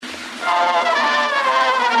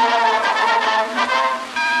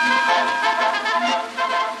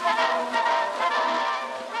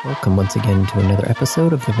Welcome once again to another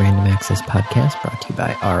episode of the Random Access Podcast, brought to you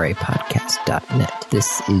by rapodcast.net.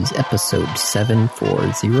 This is episode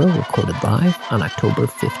 740, recorded live on October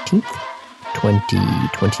 15th,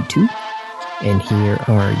 2022. And here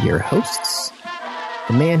are your hosts.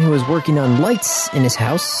 The man who is working on lights in his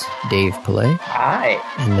house, Dave Pillay. Hi.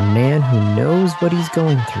 And the man who knows what he's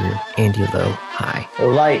going through, Andy Lowe. Hi. The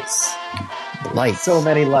lights. Lights. So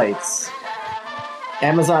many lights.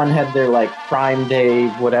 Amazon had their Prime Day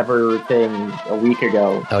whatever thing a week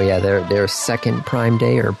ago. Oh yeah, their second Prime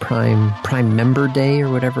Day or Prime Member Day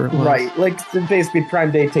or whatever it was. Right, basically Prime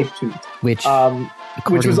Day take two. Which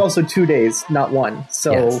was also 2 days, not one.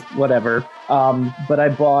 So yes. Whatever. But I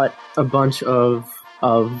bought a bunch of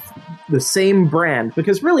the same brand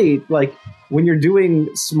because really, when you're doing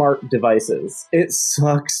smart devices, it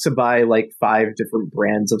sucks to buy 5 different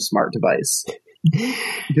brands of smart device.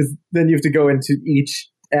 Because then you have to go into each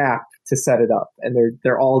app to set it up, and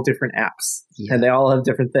they're all different apps, and they all have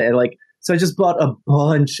different things. So I just bought a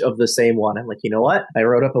bunch of the same one. I'm like, you know what? I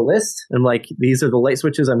wrote up a list. I'm like, these are the light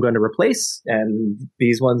switches I'm going to replace. And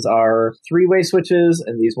these ones are 3-way switches.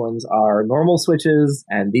 And these ones are normal switches.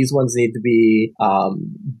 And these ones need to be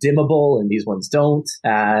dimmable. And these ones don't.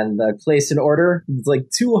 And I placed an order. It's like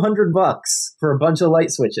 $200 for a bunch of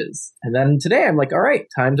light switches. And then today I'm like, all right,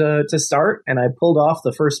 time to start. And I pulled off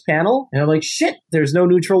the first panel. And I'm like, shit, there's no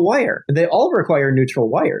neutral wire. They all require neutral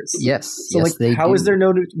wires. Yes. So yes, how is there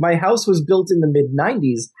no... My house was built in the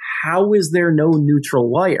mid-90s. How is there no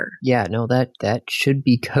neutral wire? Yeah, no, that should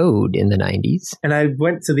be code in the 90s. And I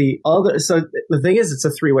went to the other... So the thing is, it's a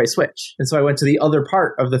 3-way switch. And so I went to the other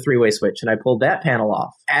part of the 3-way switch, and I pulled that panel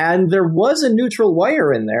off. And there was a neutral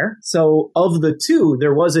wire in there. So of the two,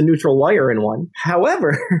 there was a neutral wire in one.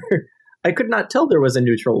 However... I could not tell there was a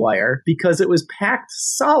neutral wire because it was packed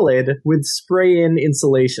solid with spray-in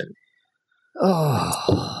insulation.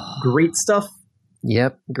 Oh. Great stuff.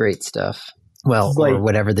 Yep, great stuff. Well, or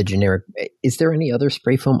whatever the generic... Is there any other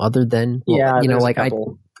spray foam other than... Well, yeah,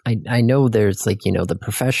 I know there's the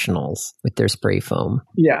professionals with their spray foam.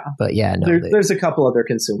 Yeah. But yeah, no. There's a couple other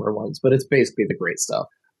consumer ones, but it's basically the great stuff.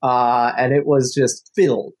 And it was just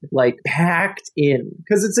filled, packed in,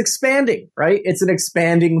 because it's expanding, right? It's an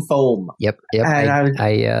expanding foam. Yep. And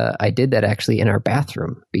I did that actually in our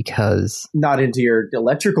bathroom because... Not into your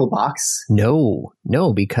electrical box.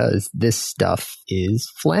 No, because this stuff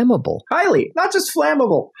is flammable. Highly, not just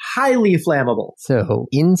flammable, highly flammable. So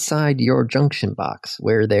inside your junction box,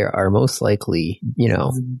 where there are most likely,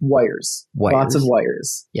 Wires. Lots of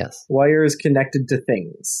wires. Yes. Wires connected to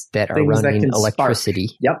things. That are running electricity.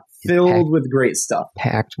 Spark. Yep. Filled with great stuff.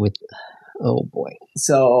 Packed with, oh boy.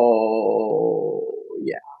 So,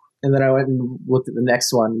 yeah. And then I went and looked at the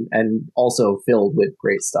next one and also filled with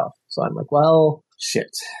great stuff. So I'm like, well,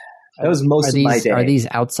 shit. That was most of my day. Are these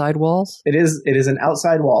outside walls? It is an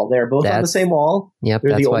outside wall. They're both on the same wall. Yep,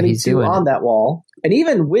 They're that's the why only he's two doing on it. that wall. And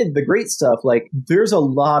even with the great stuff, there's a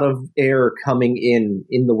lot of air coming in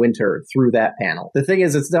the winter through that panel. The thing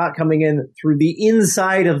is, it's not coming in through the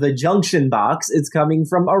inside of the junction box. It's coming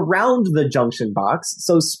from around the junction box.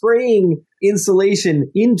 So spraying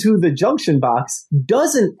insulation into the junction box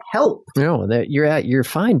doesn't help. No, you're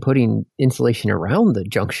fine putting insulation around the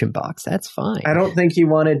junction box. That's fine. I don't think he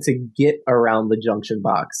wanted to get around the junction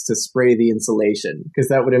box to spray the insulation because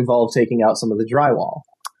that would involve taking out some of the drywall.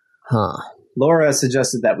 Huh. Laura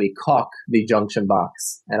suggested that we caulk the junction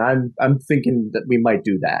box, and I'm thinking that we might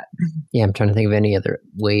do that. Yeah, I'm trying to think of any other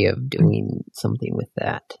way of doing something with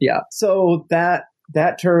that. Yeah, so that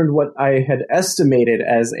turned what I had estimated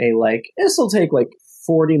as this will take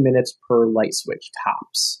 40 minutes per light switch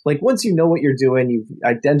tops. Once you know what you're doing, you've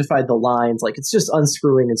identified the lines, it's just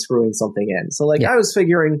unscrewing and screwing something in. So I was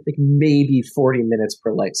figuring maybe 40 minutes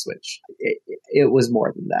per light switch. It was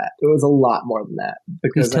more than that. It was a lot more than that.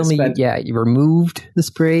 Because Please tell me, you removed the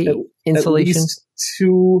spray insulation? At least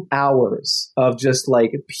 2 hours of just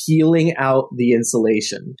peeling out the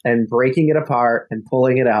insulation and breaking it apart and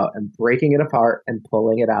pulling it out and breaking it apart and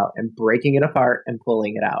pulling it out and breaking it apart and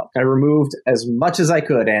pulling it out. I removed as much as I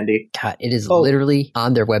could, Andy. God, it is literally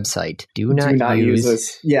on their website. Do not use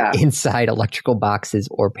this. Yeah. Inside electrical boxes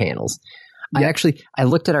or panels. Yep. I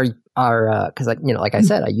looked at our because like I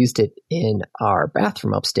said, I used it in our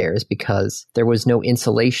bathroom upstairs because there was no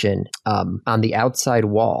insulation on the outside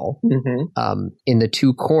wall in the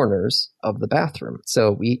 2 corners of the bathroom.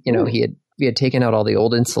 So we had taken out all the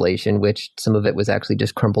old insulation, which some of it was actually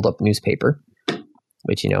just crumpled up newspaper.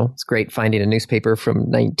 Which it's great finding a newspaper from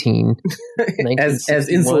 1961. as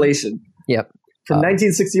insulation. Yep. From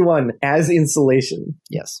 1961 as insulation.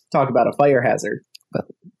 Yes. Talk about a fire hazard. But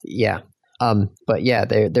yeah. But yeah,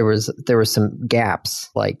 there was some gaps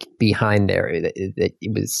like behind there. It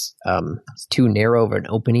was too narrow of an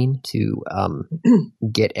opening to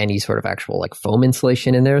get any sort of actual like foam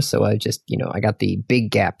insulation in there. So I just, I got the big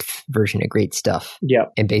gap version of Great Stuff. Yeah.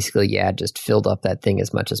 And basically, just filled up that thing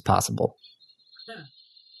as much as possible.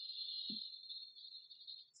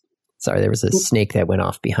 Sorry, there was a snake that went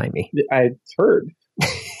off behind me. I heard.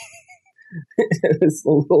 It's a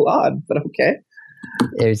little odd, but okay.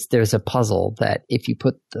 There's a puzzle that if you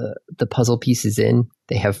put the puzzle pieces in,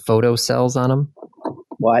 they have photo cells on them.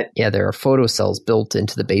 What? Yeah, there are photo cells built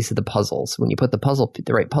into the base of the puzzles. When you put the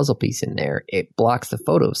right puzzle piece in there, it blocks the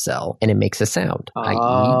photo cell and it makes a sound,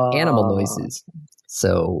 i.e. animal noises.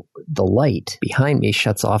 So the light behind me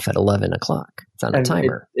shuts off at 11 o'clock. It's on a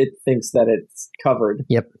timer. It thinks that it's covered.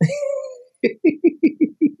 Yep.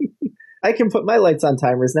 I can put my lights on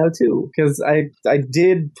timers now too, because I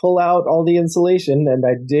did pull out all the insulation and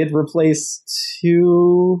I did replace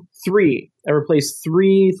three. I replaced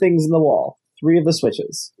 3 things in the wall, 3 of the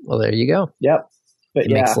switches. Well, there you go. Yep. But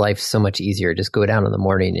it makes life so much easier. Just go down in the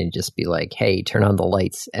morning and just be like, hey, turn on the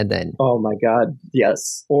lights. And then. Oh my God.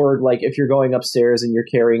 Yes. Or like if you're going upstairs and you're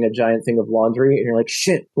carrying a giant thing of laundry and you're like,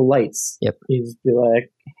 shit, the lights. Yep. You just be like,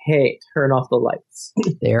 hey, turn off the lights.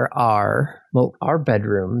 Our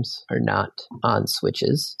bedrooms are not on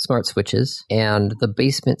switches, smart switches, and the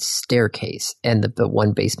basement staircase and the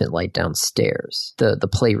one basement light downstairs, the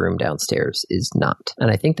playroom downstairs is not. And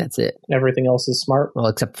I think that's it. Everything else is smart? Well,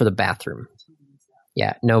 except for the bathroom.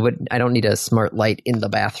 Yeah, no, but I don't need a smart light in the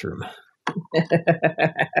bathroom.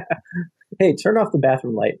 Hey, turn off the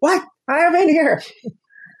bathroom light. What? I am in here.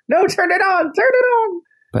 No, turn it on. Turn it on.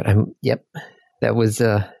 But that was,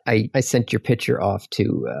 I sent your picture off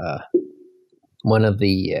to one of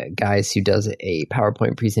the guys who does a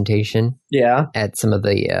PowerPoint presentation. Yeah. At some of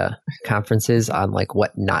the conferences on like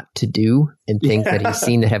what not to do and things that he's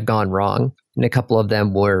seen that have gone wrong. And a couple of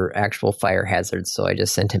them were actual fire hazards, so I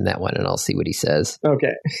just sent him that one, and I'll see what he says.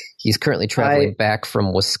 Okay. He's currently traveling back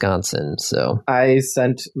from Wisconsin, so... I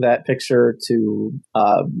sent that picture to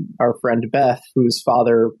our friend Beth, whose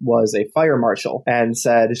father was a fire marshal, and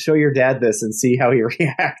said, show your dad this and see how he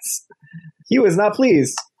reacts. He was not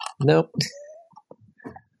pleased. Nope.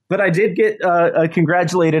 But I did get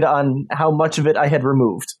congratulated on how much of it I had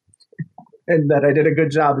removed, and that I did a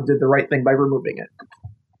good job and did the right thing by removing it.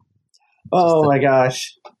 Oh my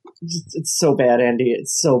gosh. It's so bad, Andy.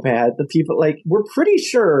 It's so bad. The people, we're pretty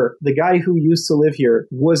sure the guy who used to live here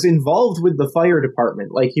was involved with the fire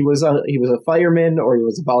department. Like, he was a fireman or he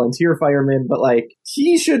was a volunteer fireman, but,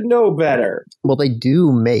 he should know better. Well, they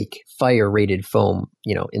do make fire-rated foam,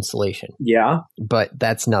 insulation. Yeah. But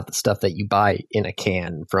that's not the stuff that you buy in a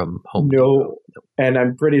can from Home Depot. No. And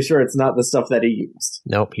I'm pretty sure it's not the stuff that he used.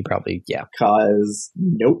 Nope, he probably, yeah. 'Cause,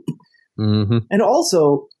 nope. Mm-hmm. And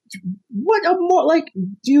also...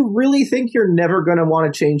 do you really think you're never going to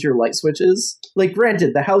want to change your light switches?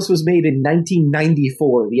 Granted, the house was made in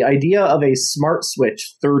 1994. The idea of a smart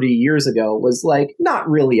switch 30 years ago was, not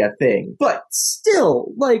really a thing. But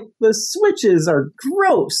still, the switches are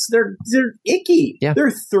gross. They're icky. Yeah.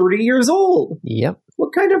 They're 30 years old. Yep.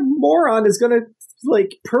 What kind of moron is going to,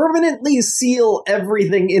 permanently seal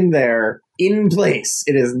everything in there in place?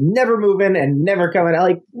 It is never moving and never coming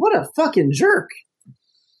out. What a fucking jerk.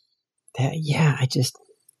 I just...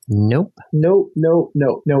 Nope. No.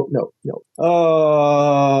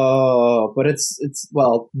 Oh, but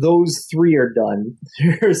well, those 3 are done.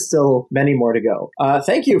 There's still many more to go.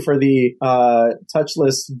 Thank you for the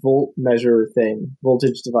touchless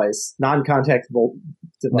voltage device, non-contact device.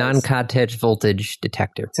 Non-contact voltage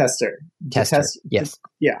detector. Tester. Yes.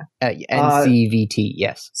 Yeah. NCVT,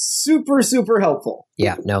 yes. Super, super helpful.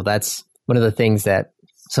 Yeah, no, that's one of the things that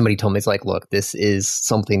somebody told me. It's look, this is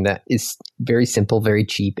something that is very simple, very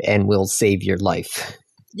cheap, and will save your life.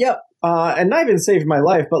 Yep. And not even save my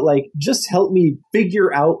life, but just help me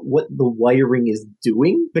figure out what the wiring is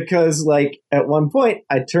doing. Because at one point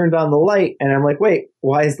I turned on the light and I'm wait,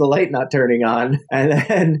 why is the light not turning on? And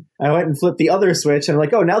then I went and flipped the other switch and I'm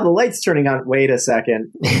oh, now the light's turning on. Wait a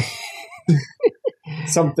second.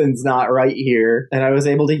 Something's not right here. And I was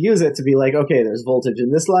able to use it to be okay, there's voltage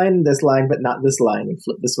in this line, but not this line, and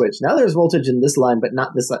flip the switch. Now there's voltage in this line, but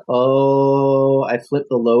not this line. Oh, I flipped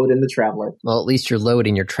the load in the Traveler. Well, at least your load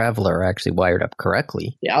and your Traveler are actually wired up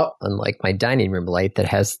correctly. Yeah. Unlike my dining room light that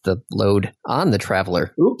has the load on the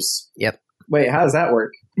Traveler. Oops. Yep. Wait, how does that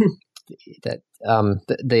work?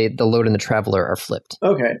 The load and the Traveler are flipped.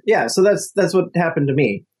 Okay. Yeah, so that's what happened to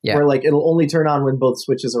me. Yeah. Where like it'll only turn on when both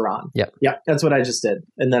switches are on. Yep. Yeah, that's what I just did.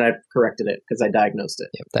 And then I corrected it because I diagnosed it.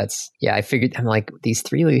 Yep, I figured, I'm like, these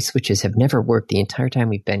 3-way switches have never worked the entire time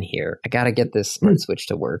we've been here. I got to get this smart switch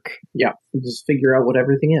to work. Yeah, just figure out what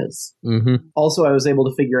everything is. Mm-hmm. Also, I was able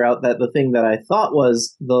to figure out that the thing that I thought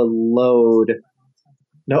was the load,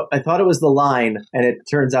 no, I thought it was the line, and it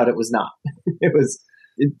turns out it was not.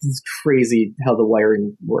 It's crazy how the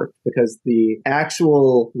wiring worked, because the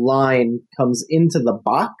actual line comes into the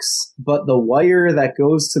box, but the wire that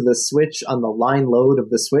goes to the switch on the line load of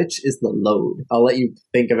the switch is the load. I'll let you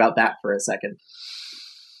think about that for a second.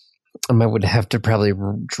 I would have to probably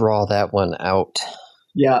draw that one out.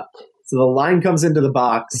 Yeah. So the line comes into the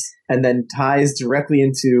box and then ties directly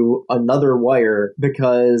into another wire,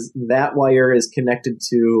 because that wire is connected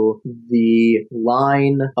to the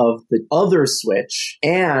line of the other switch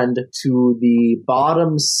and to the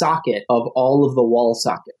bottom socket of all of the wall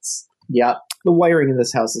sockets. Yeah, the wiring in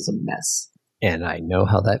this house is a mess. And I know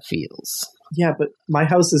how that feels. Yeah, but my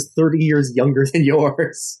house is 30 years younger than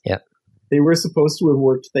yours. Yep. They were supposed to have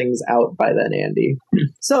worked things out by then, Andy.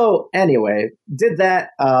 So, anyway, did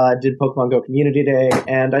that, did Pokemon Go Community Day,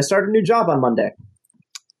 and I started a new job on Monday.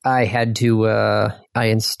 I had to, I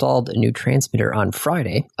installed a new transmitter on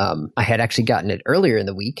Friday. I had actually gotten it earlier in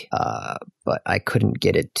the week, but I couldn't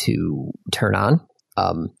get it to turn on.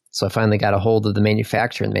 So I finally got a hold of the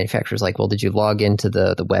manufacturer, and the manufacturer's like, well, did you log into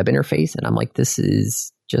the web interface? And I'm like, this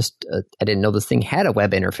is just, I didn't know this thing had a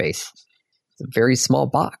web interface. A very small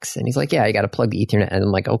box. And he's like, yeah, you got to plug the Ethernet. And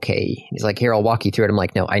I'm like, okay. He's like, here, I'll walk you through it. I'm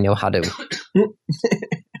like, no, I know how to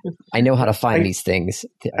find these things.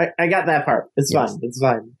 I got that part. It's fine. It's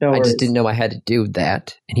fine. No worries. I just didn't know I had to do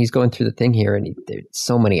that. And he's going through the thing here, and there's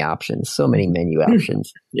so many options, so many menu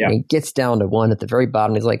options. Yeah. And he gets down to one at the very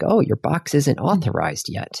bottom. He's like, oh, your box isn't authorized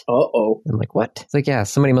yet. Uh-oh. I'm like, what? It's like, yeah,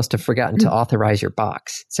 somebody must have forgotten to authorize your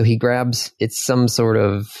box. So he grabs, it's some sort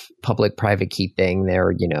of public-private key thing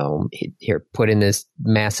there, here, put in this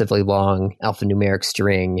massively long alphanumeric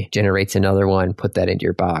string, generates another one, put that into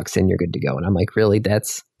your box, and you're good to go. And I'm like, really?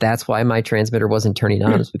 That's why my transmitter wasn't turning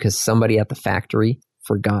on, is because somebody at the factory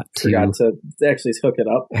forgot to actually hook it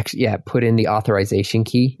up. Actually, yeah, put in the authorization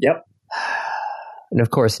key. Yep. And of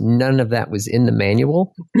course, none of that was in the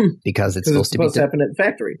manual, because it's supposed to happen at the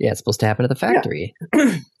factory. Yeah, it's supposed to happen at the factory.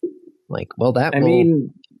 Yeah. Like, well, that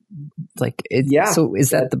So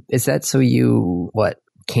is that so you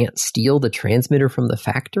can't steal the transmitter from the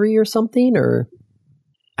factory or something? Or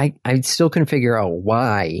I still couldn't figure out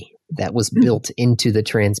why that was built into the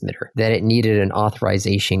transmitter, that it needed an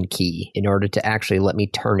authorization key in order to actually let me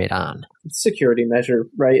turn it on. Security measure,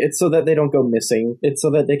 right? It's so that they don't go missing. It's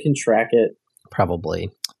so that they can track it. Probably.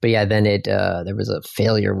 But yeah, then there was a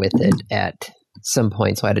failure with it at some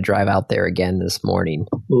point, so I had to drive out there again this morning.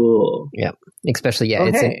 Ooh. Yeah. Especially, yeah,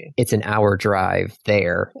 it's an hour drive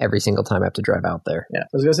there every single time I have to drive out there. Yeah. I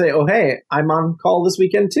was going to say, oh, hey, I'm on call this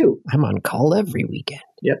weekend too. I'm on call every weekend.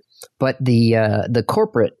 Yep. But the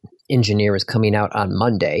corporate engineer is coming out on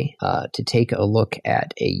Monday to take a look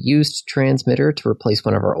at a used transmitter to replace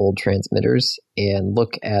one of our old transmitters, and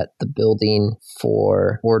look at the building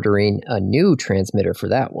for ordering a new transmitter for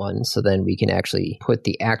that one, so then we can actually put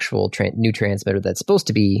the actual new transmitter that's supposed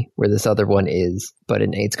to be where this other one is, but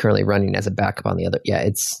it's currently running as a backup on the other. Yeah,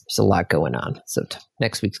 it's a lot going on. So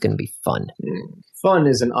next week's going to be fun. Fun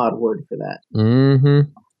is an odd word for that.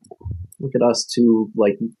 Mm-hmm. Look at us two,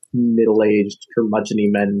 middle-aged curmudgeon-y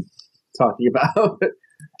men talking about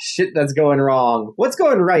shit that's going wrong. What's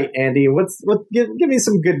going right, Andy? Give me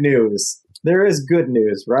some good news. There is good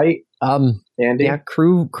news, right? Andy? Yeah,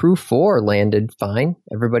 crew 4 landed fine.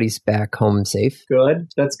 Everybody's back home safe. Good.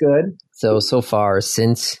 That's good. So far,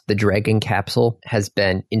 since the Dragon capsule has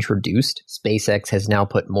been introduced, SpaceX has now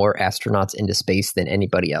put more astronauts into space than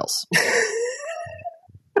anybody else.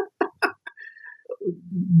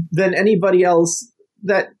 Than anybody else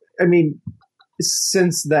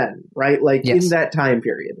since then, right? Yes. In that time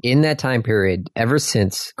period. In that time period, ever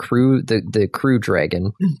since the Crew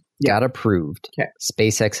Dragon got approved,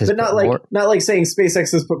 SpaceX has not like saying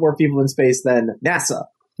SpaceX has put more people in space than NASA.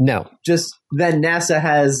 No. Just then NASA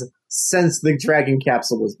has, since the Dragon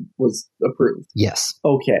capsule was approved. Yes.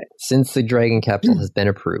 Okay. Since the Dragon capsule has been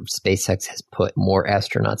approved, SpaceX has put more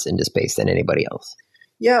astronauts into space than anybody else.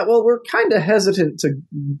 Yeah, well, we're kind of hesitant to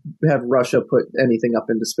have Russia put anything up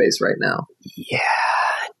into space right now. Yeah.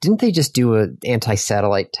 Didn't they just do an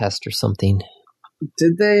anti-satellite test or something?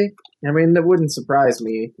 Did they? I mean, that wouldn't surprise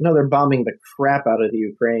me. No, they're bombing the crap out of the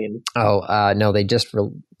Ukraine. Oh, no, they just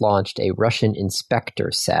launched a Russian Inspector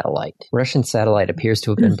satellite. Russian satellite appears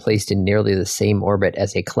to have been placed in nearly the same orbit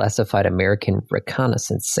as a classified American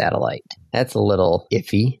reconnaissance satellite. That's a little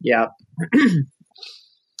iffy. Yeah.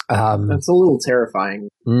 That's a little terrifying.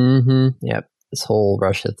 Yep. This whole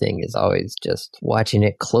Russia thing is always just watching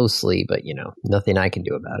it closely, but, nothing I can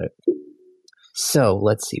do about it. So,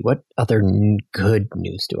 let's see. What other good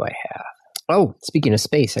news do I have? Oh, speaking of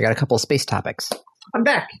space, I got a couple of space topics. I'm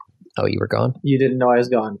back. Oh, you were gone? You didn't know I was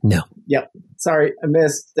gone? No. Yep. Sorry, I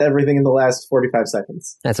missed everything in the last 45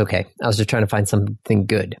 seconds. That's okay. I was just trying to find something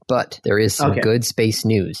good, but there is some good space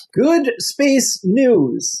news. Good space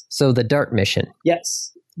news. So, the DART mission.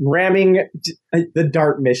 Yes. Ramming the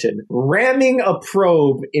DART mission. Ramming a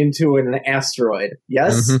probe into an asteroid.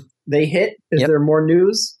 Yes? Mm-hmm. They hit? Is there more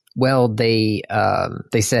news? Well, they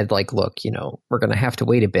said, look, we're going to have to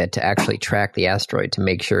wait a bit to actually track the asteroid to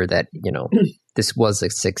make sure that, this was a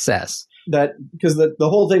success. That because the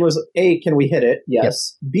whole thing was, A, can we hit it?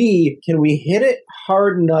 Yes. Yep. B, can we hit it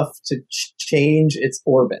hard enough to change its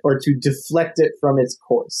orbit or to deflect it from its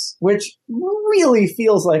course? Which really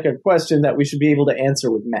feels like a question that we should be able to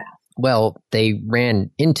answer with math. Well, they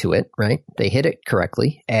ran into it, right? They hit it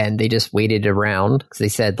correctly, and they just waited around because they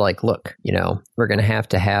said, look, we're going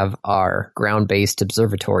to have our ground-based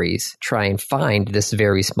observatories try and find this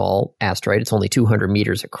very small asteroid. It's only 200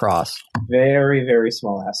 meters across. Very, very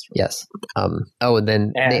small asteroid. Yes. And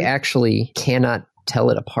then they actually cannot tell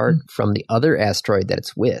it apart from the other asteroid that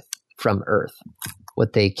it's with from Earth.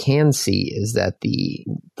 What they can see is that the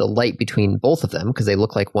light between both of them, because they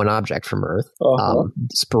look like one object from Earth,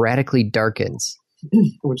 sporadically darkens.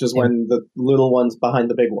 Which is when the little one's behind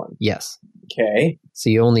the big one. Yes. Okay. So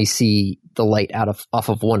you only see the light off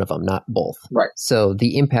of one of them, not both. Right. So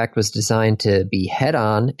the impact was designed to be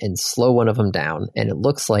head-on and slow one of them down, and it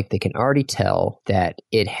looks like they can already tell that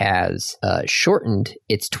it has shortened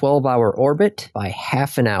its 12-hour orbit by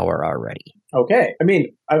half an hour already. Okay. I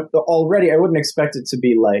mean, I wouldn't expect it to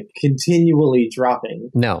be continually dropping.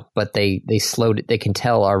 No, but they slowed it. They can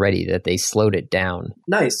tell already that they slowed it down.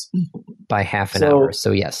 Nice. By half an hour.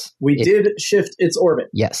 So yes. We did shift its orbit.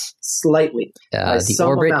 Yes. Slightly. The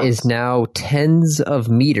orbit is now tens of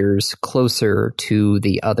meters closer to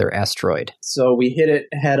the other asteroid. So we hit it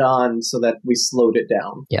head on so that we slowed it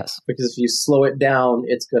down. Yes. Because if you slow it down,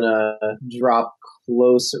 it's going to drop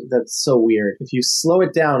closer. That's so weird. If you slow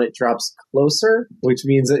it down, it drops closer, which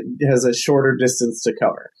means it has a shorter distance to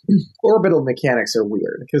cover. Orbital mechanics are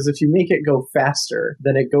weird, because if you make it go faster,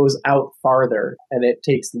 then it goes out farther, and it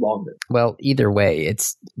takes longer. Well, either way,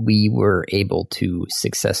 we were able to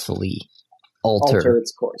successfully alter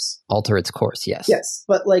its course. Alter its course, yes. Yes,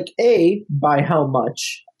 but by how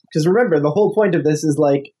much? Because remember, the whole point of this is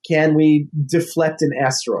can we deflect an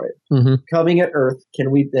asteroid coming at Earth?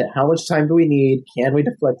 How much time do we need? Can we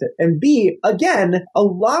deflect it? And B, again, a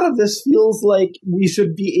lot of this feels like we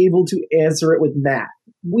should be able to answer it with math.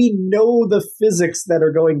 We know the physics that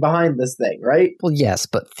are going behind this thing, right? Well, yes,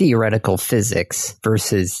 but theoretical physics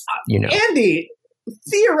versus, Andy,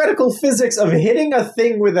 theoretical physics of hitting a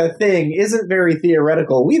thing with a thing isn't very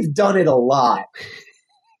theoretical. We've done it a lot.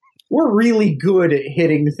 We're really good at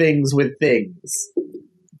hitting things with things.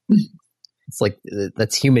 It's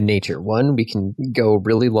that's human nature. One, we can go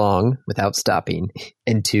really long without stopping.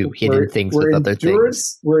 And two, hitting things with other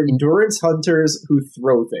things. We're endurance hunters who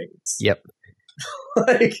throw things. Yep.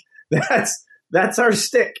 That's our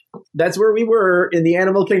shtick. That's where we were in the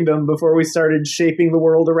animal kingdom before we started shaping the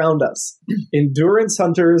world around us. Endurance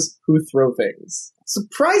hunters who throw things.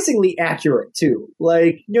 Surprisingly accurate, too.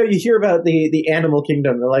 You hear about the animal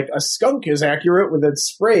kingdom. They're like, a skunk is accurate with its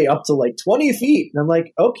spray up to 20 feet. And I'm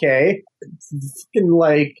like, okay.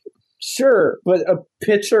 Sure. But a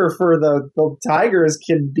pitcher for the tigers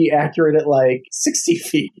can be accurate at 60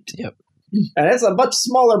 feet. Yep. And it's a much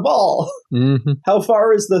smaller ball. Mm-hmm. How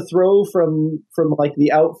far is the throw from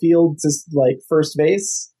the outfield to first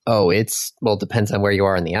base? Oh, it depends on where you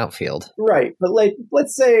are in the outfield. Right. But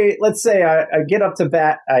let's say I get up to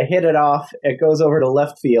bat, I hit it off, it goes over to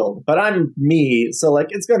left field, but I'm me. So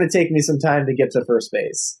it's going to take me some time to get to first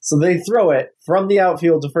base. So they throw it from the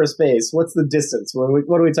outfield to first base. What's the distance? What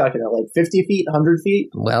are we talking about? 50 feet, 100 feet?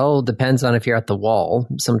 Well, depends on if you're at the wall.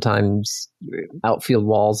 Sometimes outfield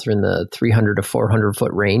walls are in the 300 to 400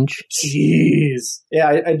 foot range. Jeez.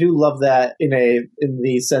 Yeah, I do love that in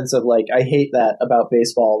the sense of I hate that about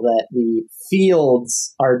baseball, that the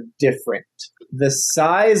fields are different. the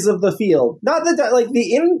size of the field, not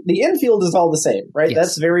the infield is all the same, right? Yes.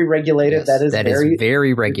 That's very regulated. Yes, that is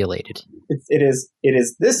very regulated. It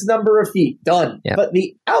is this number of feet, done. Yep. But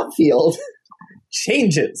the outfield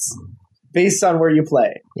changes based on where you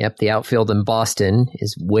play. Yep, the outfield in Boston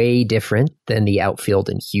is way different than the outfield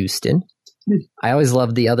in Houston. I always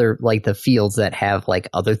love the other, like the fields that have like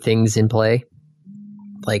other things in play.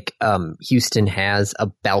 Like Houston has a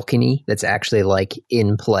balcony that's actually like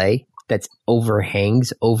in play that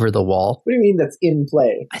overhangs over the wall. What do you mean that's in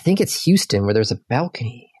play? I think it's Houston where there's a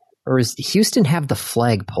balcony. Or does Houston have the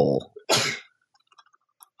flagpole?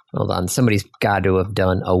 Hold on, somebody's got to have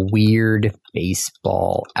done a weird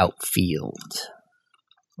baseball outfield.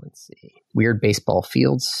 Let's see. Weird baseball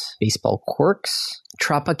fields, baseball quirks.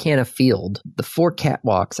 Tropicana Field. The 4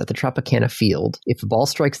 catwalks at the Tropicana Field. If the ball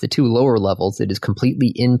strikes the 2 lower levels, it is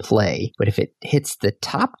completely in play. But if it hits the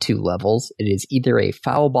top 2 levels, it is either a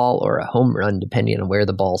foul ball or a home run, depending on where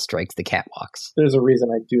the ball strikes the catwalks. There's a reason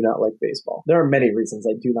I do not like baseball. There are many reasons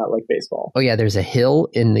I do not like baseball. Oh yeah, there's a hill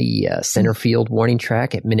in the center field warning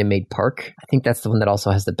track at Minute Maid Park. I think that's the one that also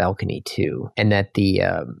has the balcony too. And that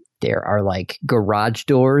there are like garage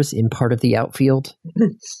doors in part of the outfield.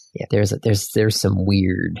 Yeah, there's some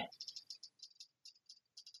weird.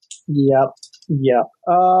 Yep.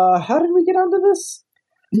 How did we get onto this?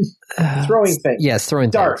 Throwing things. Yes,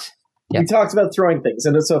 throwing Dart. things. Yep. We talked about throwing things,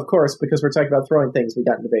 and so of course, because we're talking about throwing things, we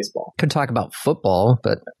got into baseball. Could talk about football,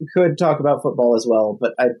 but we could talk about football as well.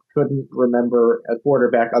 But I couldn't remember a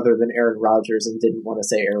quarterback other than Aaron Rodgers, and didn't want to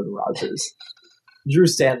say Aaron Rodgers. Drew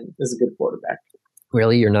Stanton is a good quarterback.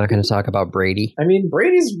 Really? You're not going to talk about Brady? I mean,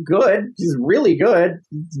 Brady's good. He's really good.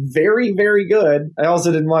 He's very, very good. I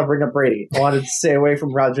also didn't want to bring up Brady. I wanted to stay away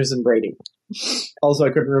from Rodgers and Brady. Also, I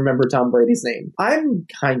couldn't remember Tom Brady's name. I'm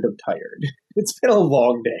kind of tired. It's been a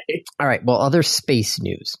long day. All right. Well, other space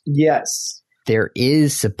news. Yes. There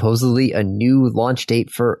is supposedly a new launch date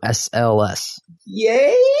for SLS.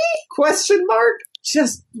 Yay? Question mark?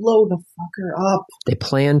 Just blow the fucker up. They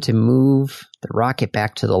plan to move the rocket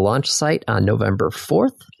back to the launch site on November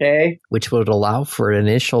 4th. Okay. Which would allow for an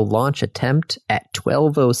initial launch attempt at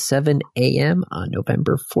 12:07 a.m. on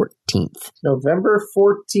November 14th. November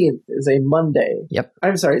 14th is a Monday. Yep.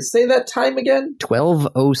 I'm sorry, say that time again?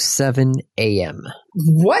 12:07 a.m.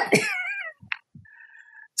 What?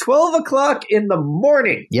 12 o'clock in the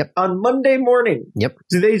morning. Yep. On Monday morning. Yep.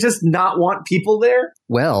 Do they just not want people there?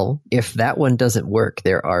 Well, if that one doesn't work,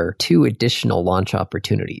 there are 2 additional launch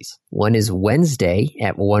opportunities. One is Wednesday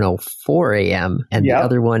at 1:04 a.m. and the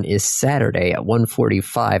other one is Saturday at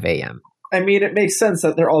 1:45 a.m. I mean, it makes sense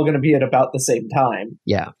that they're all going to be at about the same time.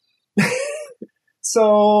 Yeah.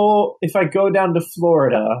 So if I go down to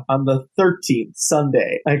Florida on the 13th,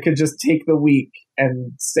 Sunday, I could just take the week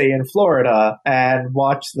and stay in Florida and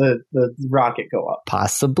watch the rocket go up.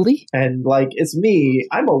 Possibly. And, like, it's me.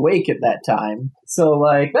 I'm awake at that time. So,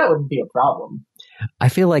 like, that wouldn't be a problem. I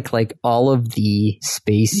feel like all of the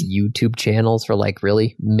space YouTube channels are like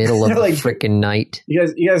really middle of like, the frickin' night. You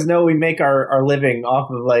guys know we make our living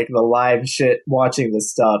off of like the live shit, watching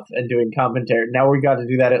this stuff and doing commentary. Now we got to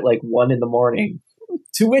do that at like 1 a.m.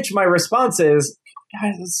 To which my response is,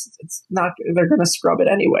 guys, it's not. They're going to scrub it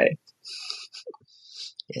anyway.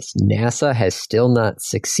 Yes, NASA has still not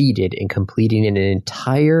succeeded in completing an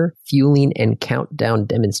entire fueling and countdown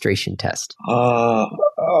demonstration test.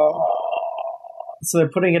 So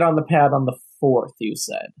they're putting it on the pad on the 4th, you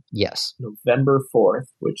said? Yes. November 4th,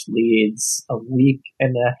 which leads a week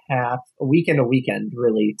and a weekend,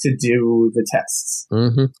 really, to do the tests.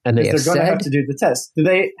 Mm-hmm. And they're going to have to do the test.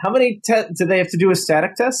 How many do they have to do a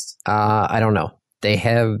static test? I don't know.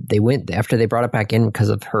 They went, after they brought it back in because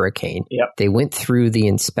of hurricane, they went through the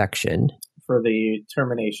inspection. For the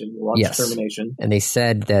termination, launch termination. And they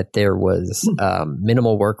said that there was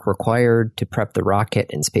minimal work required to prep the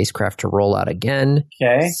rocket and spacecraft to roll out again.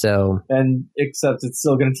 Okay. So, and except it's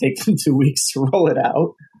still going to take them 2 weeks to roll it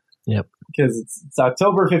out. Yep. Because it's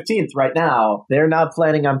October 15th right now. They're not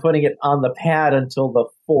planning on putting it on the pad until the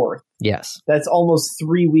 4th. Yes. That's almost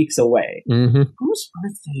 3 weeks away. Mm-hmm. Whose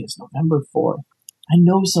birthday is November 4th? I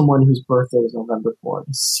know someone whose birthday is November 4th.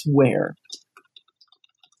 I swear.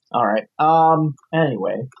 All right.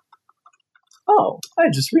 Anyway. Oh, I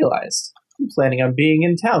just realized. I'm planning on being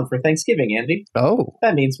in town for Thanksgiving, Andy. Oh.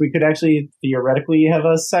 That means we could actually theoretically have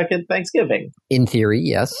a second Thanksgiving. In theory,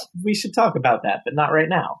 yes. We should talk about that, but not right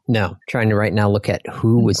now. No. Trying to right now look at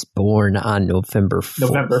who was born on November 4th.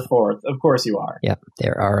 November 4th. Of course you are. Yeah.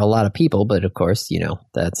 There are a lot of people, but of course,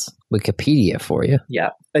 that's Wikipedia for you. Yeah.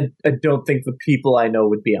 I don't think the people I know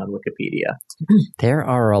would be on Wikipedia. There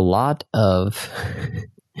are a lot of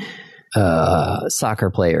soccer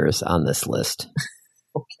players on this list.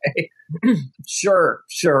 Okay.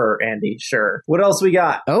 Sure, Andy, sure. What else we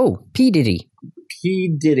got? Oh, P. Diddy.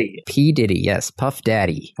 P. Diddy, yes. Puff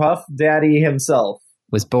Daddy. Puff Daddy himself.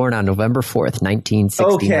 Was born on November 4th,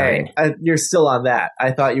 1969. Okay, you're still on that.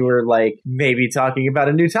 I thought you were like maybe talking about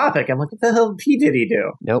a new topic. I'm like, what the hell did P. Diddy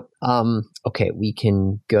do? Nope. Okay, we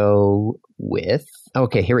can go with...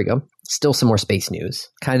 Okay, here we go. Still some more space news.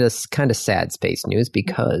 Kind of sad space news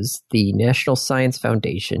because the National Science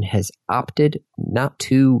Foundation has opted not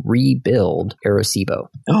to rebuild Arecibo.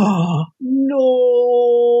 Oh, no.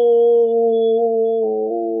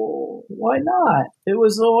 Why not? It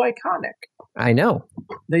was so iconic. I know.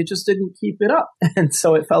 They just didn't keep it up, and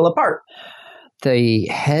so it fell apart. The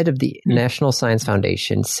head of the National Science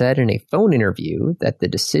Foundation said in a phone interview that the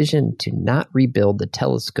decision to not rebuild the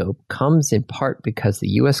telescope comes in part because the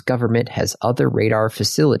U.S. government has other radar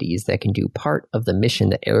facilities that can do part of the mission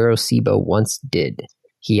that Arecibo once did.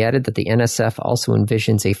 He added that the NSF also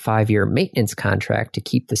envisions a 5-year maintenance contract to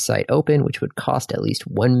keep the site open, which would cost at least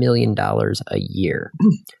 $1 million a year.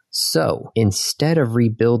 So, instead of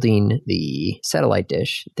rebuilding the satellite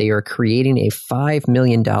dish, they are creating a $5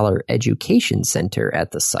 million education center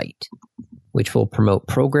at the site, which will promote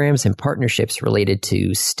programs and partnerships related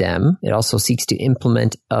to STEM. It also seeks to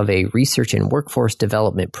implement a research and workforce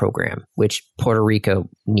development program, which Puerto Rico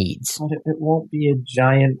needs. But it won't be a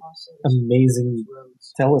giant, amazing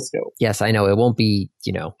telescope. Yes, I know. It won't be,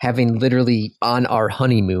 having literally on our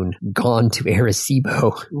honeymoon gone to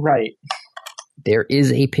Arecibo. Right. There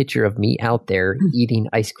is a picture of me out there eating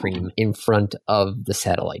ice cream in front of the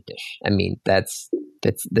satellite dish. I mean, that's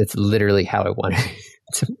literally how I wanted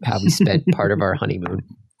to how we spent part of our honeymoon.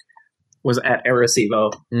 Was at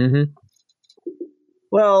Arecibo. Mm-hmm.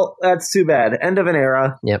 Well, that's too bad. End of an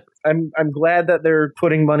era. Yep. I'm glad that they're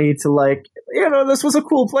putting money to this was a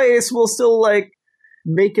cool place. We'll still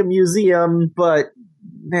make a museum, but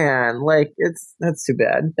man, that's too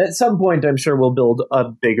bad. At some point, I'm sure we'll build a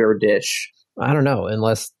bigger dish. I don't know,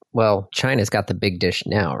 unless, China's got the big dish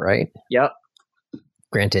now, right? Yep.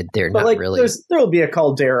 Granted, they're not really. There'll be a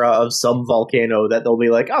caldera of some volcano that they'll be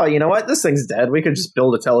like, oh, you know what? This thing's dead. We could just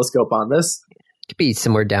build a telescope on this. It could be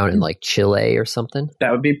somewhere down in Chile or something.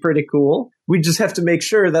 That would be pretty cool. We just have to make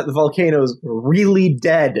sure that the volcano's really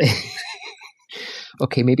dead.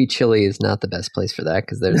 Okay, maybe Chile is not the best place for that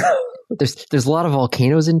because there's a lot of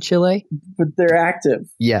volcanoes in Chile. But they're active.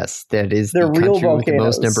 Yes, that is the country with the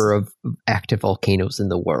most number of active volcanoes in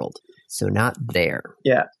the world. So not there.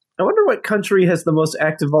 Yeah. I wonder what country has the most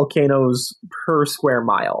active volcanoes per square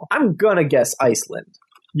mile. I'm going to guess Iceland.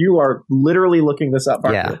 You are literally looking this up,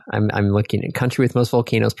 aren't you? I'm looking at country with most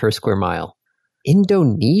volcanoes per square mile.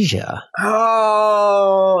 Indonesia.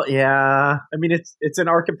 Oh, yeah. I mean, it's an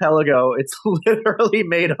archipelago. It's literally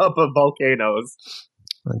made up of volcanoes.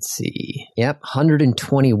 Let's see. Yep,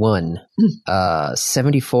 121.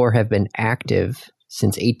 74 have been active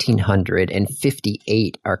since 1800, and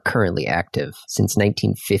 58 are currently active since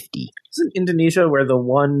 1950. Isn't Indonesia where the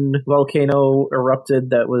one volcano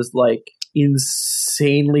erupted that was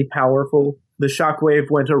insanely powerful? The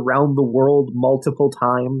shockwave went around the world multiple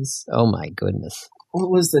times. Oh my goodness.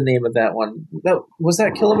 What was the name of that one? Was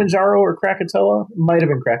that Kilimanjaro or Krakatoa? Might have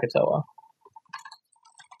been Krakatoa.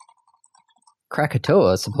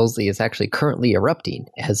 Krakatoa supposedly is actually currently erupting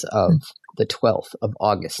as of the 12th of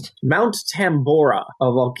August. Mount Tambora, a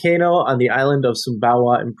volcano on the island of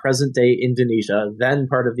Sumbawa in present-day Indonesia, then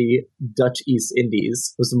part of the Dutch East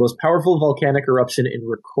Indies, was the most powerful volcanic eruption in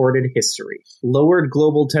recorded history. Lowered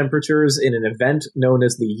global temperatures in an event known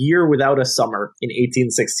as the Year Without a Summer in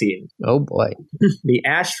 1816. Oh boy. The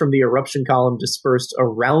ash from the eruption column dispersed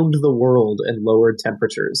around the world and lowered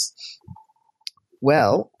temperatures.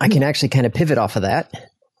 Well, I can actually kind of pivot off of that.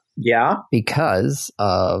 Yeah? Because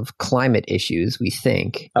of climate issues, we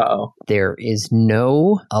think. Uh-oh. There is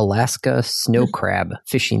no Alaska snow crab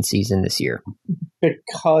fishing season this year.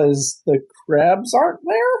 Because the crabs aren't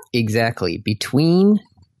there? Exactly. Between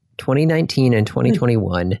 2019 and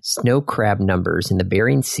 2021, snow crab numbers in the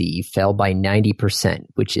Bering Sea fell by 90%,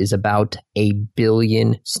 which is about 1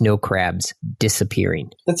 billion snow crabs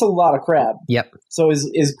disappearing. That's a lot of crab. Yep. So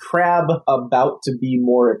is crab about to be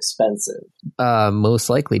more expensive?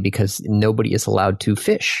 Most likely because nobody is allowed to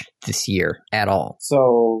fish this year at all.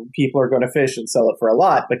 So people are going to fish and sell it for a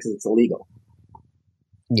lot because it's illegal.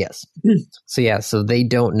 Yes. So they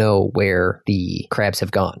don't know where the crabs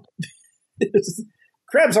have gone.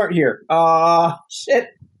 Crabs aren't here. Shit.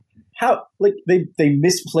 How, they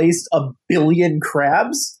misplaced 1 billion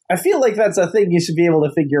crabs? I feel like that's a thing you should be able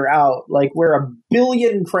to figure out, where 1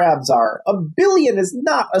 billion crabs are. 1 billion is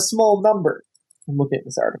not a small number. I'm looking at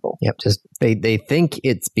this article. Yep, just they think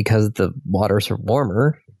it's because the waters are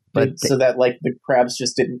warmer. But so that like the crabs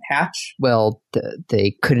just didn't hatch? Well,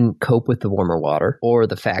 they couldn't cope with the warmer water, or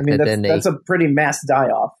the fact that's a pretty mass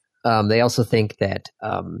die-off. They also think that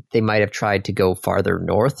they might have tried to go farther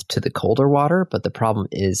north to the colder water, but the problem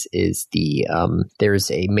is the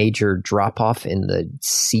there's a major drop-off in the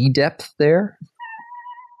sea depth there.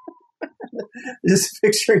 Just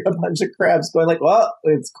picturing a bunch of crabs going like, well,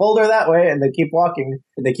 it's colder that way, and they keep walking,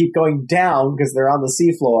 and they keep going down because they're on the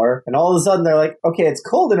seafloor, and all of a sudden they're like, okay, it's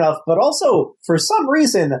cold enough, but also, for some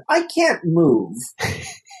reason, I can't move.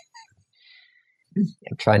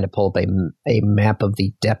 I'm trying to pull up a map of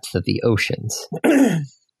the depth of the oceans.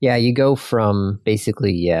 Yeah, you go from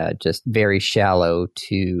basically, just very shallow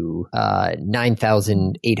to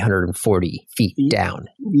 9,840 feet down.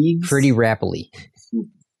 Leagues? Pretty rapidly.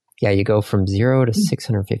 Yeah, you go from 0 to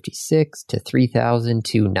 656 to 3,000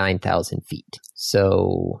 to 9,000 feet.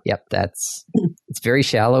 So, yep, it's very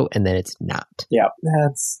shallow, and then it's not. Yeah,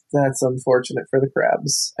 that's unfortunate for the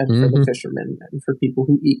crabs and for the fishermen and for people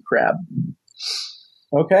who eat crab.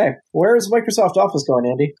 Okay. Where's Microsoft Office going,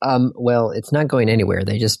 Andy? Well, it's not going anywhere.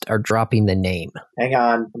 They just are dropping the name. Hang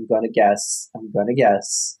on. I'm going to guess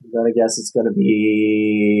it's going to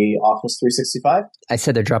be Office 365. I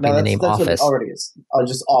said they're dropping the name that's Office. What it already is.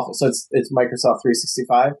 Just Office. So it's Microsoft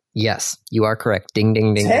 365? Yes, you are correct. Ding,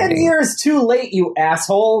 ding, ding. 10 ding. years too late, you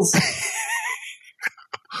assholes.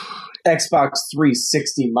 Xbox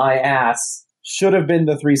 360, my ass. Should have been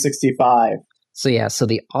the 365. So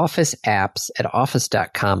the Office apps at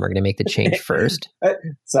office.com are going to make the change first.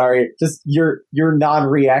 Sorry, just your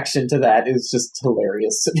non-reaction to that is just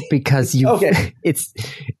hilarious. Because it's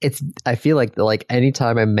I feel like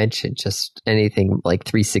anytime I mention just anything like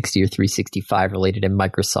 360 or 365 related to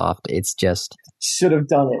Microsoft, it's just should have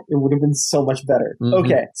done it. It would have been so much better. Mm-hmm.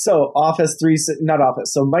 Okay, so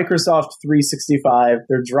Microsoft 365,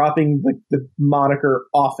 they're dropping the moniker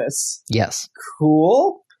Office. Yes.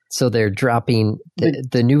 Cool. So they're dropping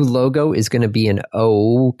the new logo is going to be an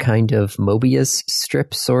O kind of Mobius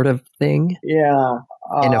strip sort of thing. Yeah.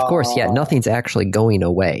 And of course, nothing's actually going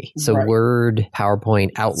away. So right. Word, PowerPoint,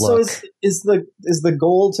 Outlook. So is the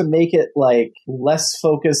goal to make it like less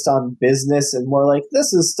focused on business and more like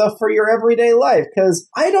this is stuff for your everyday life? Because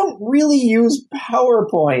I don't really use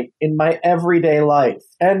PowerPoint in my everyday life.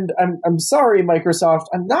 And I'm sorry, Microsoft,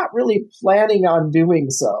 I'm not really planning on doing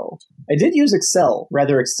so. I did use Excel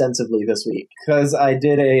rather extensively this week because I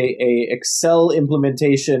did a Excel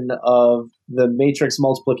implementation of the matrix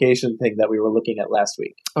multiplication thing that we were looking at last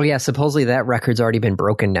week. Oh yeah, supposedly that record's already been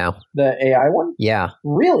broken now. The AI one? Yeah.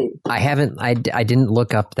 Really? I didn't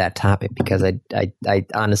look up that topic because I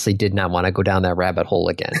honestly did not want to go down that rabbit hole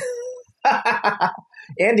again.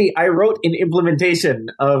 Andy, I wrote an implementation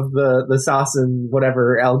of the sauce and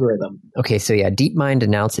whatever algorithm. Okay, so yeah, DeepMind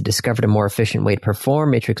announced it discovered a more efficient way to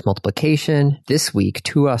perform matrix multiplication. This week,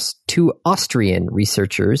 two Austrian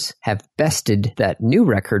researchers have bested that new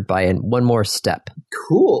record by one more step.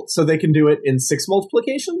 Cool. So they can do it in 6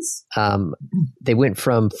 multiplications? They went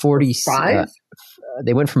from 45?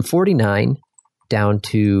 They went from 49 down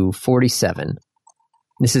to 47.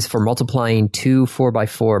 This is for multiplying 2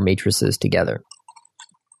 4x4 matrices together.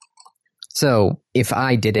 So if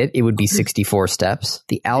I did it, it would be 64 steps.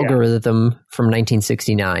 The algorithm from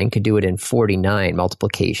 1969 could do it in 49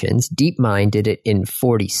 multiplications. DeepMind did it in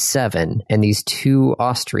 47. And these two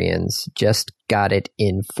Austrians just got it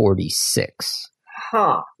in 46.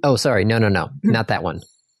 Huh. Oh, sorry. No. Not that one.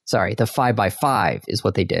 Sorry. The 5x5 is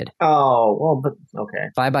what they did. Oh, well, but okay.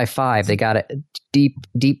 5x5, they got it.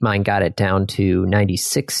 DeepMind got it down to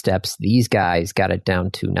 96 steps. These guys got it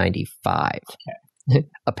down to 95. Okay.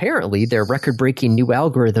 Apparently, their record-breaking new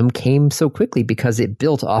algorithm came so quickly because it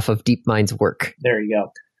built off of DeepMind's work. There you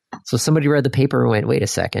go. So somebody read the paper and went, wait a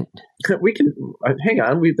second. We can, hang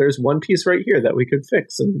on, there's one piece right here that we could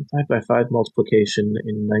fix. And 5x5 multiplication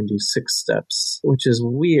in 96 steps, which is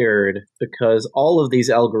weird because all of these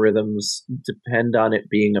algorithms depend on it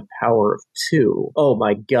being a power of 2. Oh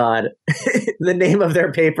my God. The name of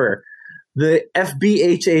their paper. The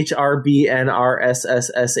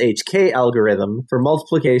FBHHRBNRSSSHK algorithm for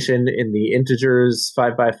multiplication in the integers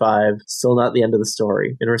 5x5, still not the end of the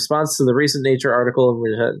story. In response to the recent Nature article,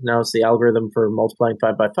 we announced the algorithm for multiplying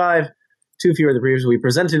 5x5, 2 fewer than previous, we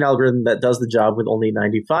present an algorithm that does the job with only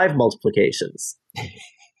 95 multiplications.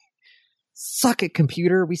 Suck it,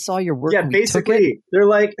 computer. We saw your work. Yeah, basically. They're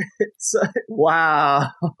like, wow.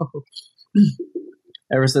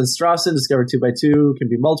 Ever since Strawson discovered 2x2 can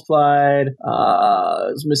be multiplied,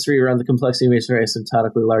 there's mystery around the complexity makes for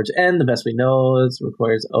asymptotically large n. The best we know is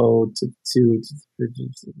requires O to 2.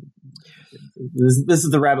 This is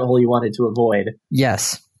the rabbit hole you wanted to avoid.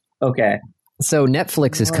 Yes. Okay. So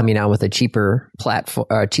Netflix is coming out with a cheaper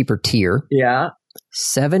tier. Yeah.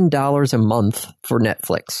 $7 a month for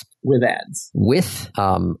Netflix. With ads. With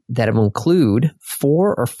that will include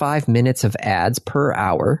 4 or 5 minutes of ads per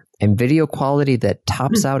hour and video quality that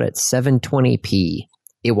tops out at 720p.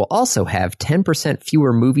 It will also have 10%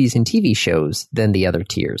 fewer movies and TV shows than the other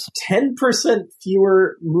tiers. 10%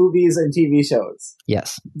 fewer movies and TV shows?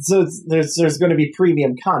 Yes. So there's going to be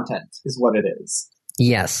premium content, is what it is.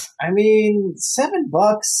 Yes. I mean, $7,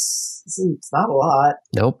 it's not a lot.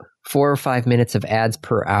 Nope. 4 or 5 minutes of ads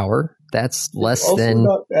per hour. That's less than...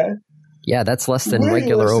 Not bad. Yeah, that's less than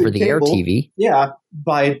regular over-the-air TV. Yeah,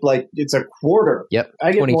 by, like, it's a quarter. Yep,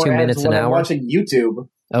 I get 22 more minutes ads an when hour. I'm watching YouTube.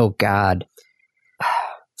 Oh, God.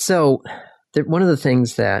 So, one of the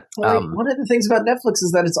things that... one of the things about Netflix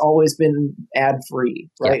is that it's always been ad-free,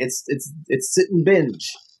 right? Yeah. It's sit and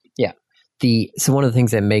binge. Yeah. So one of the things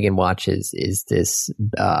that Megan watches is this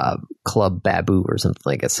Club Babu or something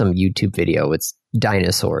like that, some YouTube video. It's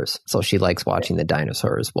dinosaurs. So she likes watching the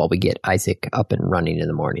dinosaurs while we get Isaac up and running in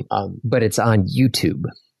the morning. But it's on YouTube.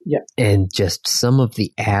 Yeah. And just some of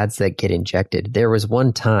the ads that get injected. There was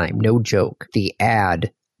one time, no joke, the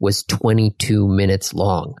ad was 22 minutes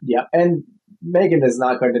long. Yeah. And Megan is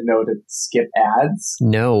not going to know to skip ads.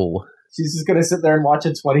 No. She's just going to sit there and watch a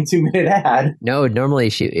 22-minute ad. No, normally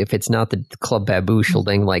if it's not the Club Babu, she'll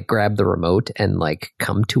then like grab the remote and like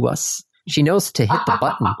come to us. She knows to hit the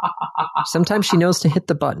button. Sometimes she knows to hit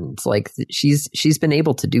the button. It's like she's been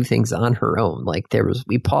able to do things on her own. Like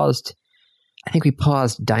we paused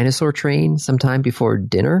Dinosaur Train sometime before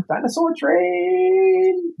dinner. Dinosaur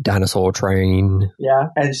Train. Yeah,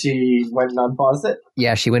 and she went and unpaused it?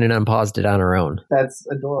 Yeah, she went and unpaused it on her own. That's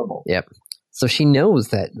adorable. Yep. So she knows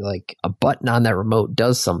that like a button on that remote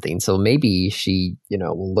does something. So maybe she,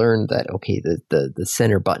 will learn that, okay, the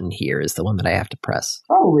center button here is the one that I have to press.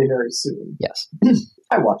 Probably very soon. Yes.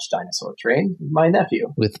 I watched Dinosaur Train with my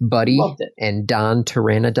nephew. With Buddy Loved it. And Don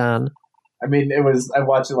Pteranodon. I mean, I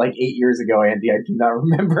watched it like 8 years ago, Andy. I do not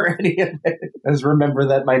remember any of it. I just remember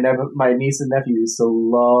that my niece and nephew used to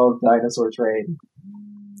love Dinosaur Train.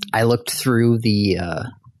 I looked through the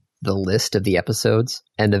list of the episodes,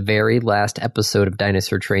 and the very last episode of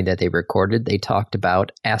Dinosaur Train that they recorded, they talked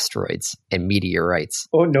about asteroids and meteorites.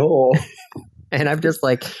 Oh no. And I'm just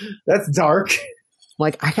like, that's dark.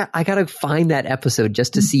 Like, I gotta find that episode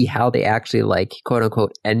just to see how they actually like quote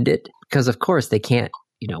unquote end it, because of course they can't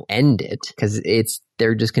end it because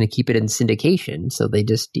they're just going to keep it in syndication. So they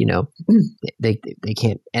just, they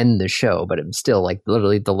can't end the show, but it's still like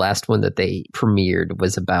literally the last one that they premiered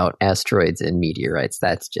was about asteroids and meteorites.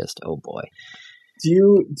 That's just, oh boy. Do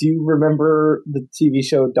you remember the TV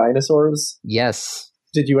show Dinosaurs? Yes.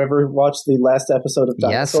 Did you ever watch the last episode of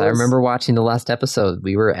Dinosaurs? Yes, I remember watching the last episode.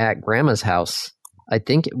 We were at Grandma's house. I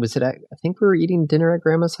think we were eating dinner at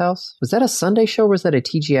Grandma's house. Was that a Sunday show or was that a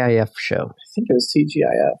TGIF show? I think it was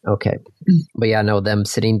TGIF. Okay. But yeah, no, them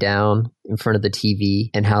sitting down in front of the TV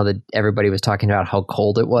and how everybody was talking about how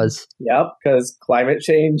cold it was. Yep, because climate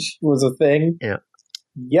change was a thing. Yeah.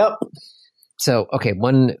 Yep. So, okay,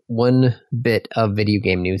 one bit of video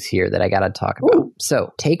game news here that I got to talk about. Ooh.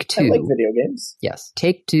 So, Take-Two. I like video games. Yes.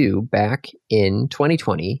 Take-Two back in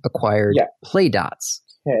 2020 acquired Playdots.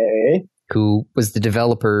 Okay. Who was the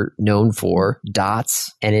developer known for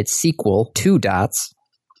Dots and its sequel, Two Dots.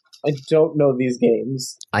 I don't know these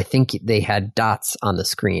games. I think they had dots on the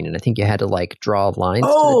screen, and I think you had to like draw lines to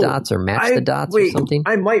the dots or match the dots or something.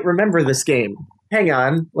 I might remember this game. Hang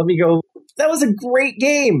on, let me go. That was a great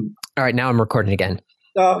game. All right, now I'm recording again.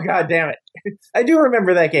 Oh, God damn it. I do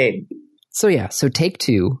remember that game. So yeah,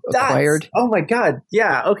 Take-Two acquired... Oh my God,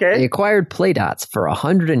 yeah, okay. They acquired Playdots for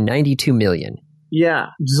 $192 million. Yeah,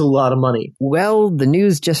 just a lot of money. Well, the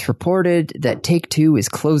news just reported that Take-Two is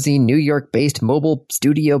closing New York-based mobile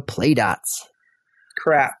studio Playdots.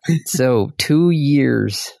 Crap. So 2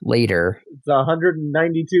 years later... It's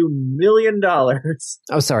 $192 million.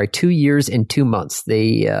 Oh, sorry, 2 years and 2 months.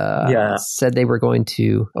 They said they were going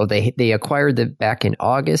to... Oh, they acquired it back in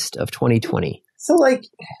August of 2020. So, like...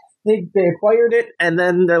 They acquired it, and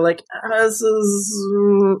then they're like, this is...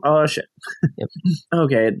 Oh, shit. Yep.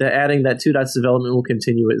 Okay, they're adding that Two Dots development will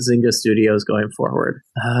continue at Zynga Studios going forward.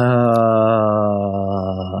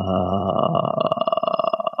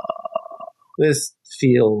 This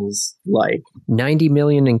feels like... $90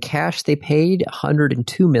 million in cash they paid,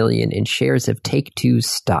 $102 million in shares of Take-Two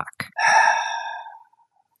stock.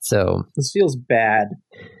 So this feels bad.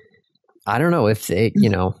 I don't know if they,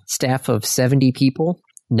 staff of 70 people,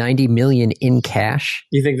 90 million in cash.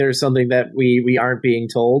 You think there's something that we aren't being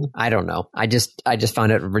told? I don't know. I just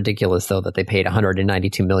found it ridiculous, though, that they paid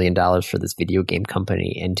 $192 million for this video game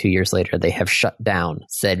company, and 2 years later they have shut down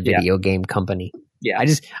said video game company. Yeah. I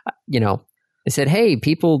just, they said, hey,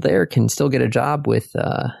 people there can still get a job with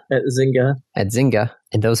at Zynga.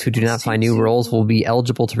 And those who do not find new roles will be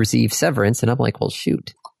eligible to receive severance. And I'm like, well,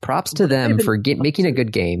 shoot. Props to them for making a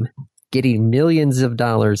good game, getting millions of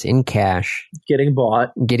dollars in cash. Getting bought.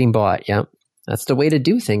 Yep. That's the way to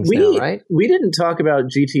do things now, right? We didn't talk about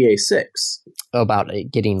GTA 6. About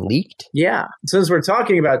it getting leaked? Yeah. Since we're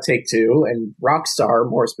talking about Take-Two and Rockstar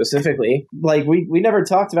more specifically, like we never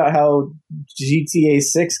talked about how GTA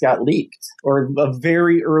 6 got leaked, or a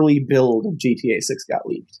very early build of GTA 6 got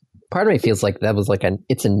leaked. Part of me feels like that was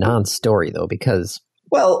it's a non-story, though, because...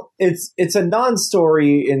 Well, it's a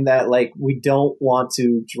non-story in that, like, we don't want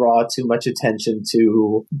to draw too much attention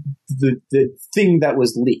to the thing that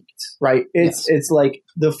was leaked, right? It's like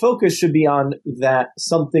the focus should be on that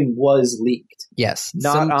something was leaked. Yes.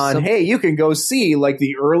 Not hey, you can go see, like,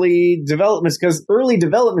 the early developments, because early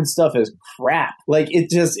development stuff is crap. Like, it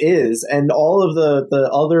just is. And all of the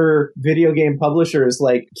other video game publishers,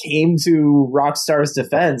 like, came to Rockstar's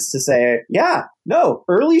defense to say, yeah, no,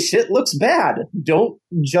 early shit looks bad. Don't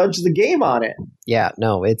judge the game on it. Yeah,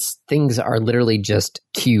 no, things are literally just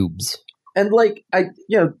cubes. And like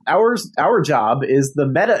our job is the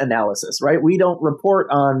meta-analysis, right? We don't report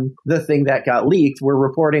on the thing that got leaked. We're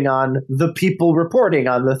reporting on the people reporting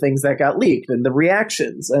on the things that got leaked and the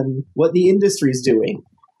reactions and what the industry's doing.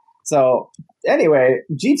 So anyway,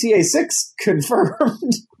 GTA 6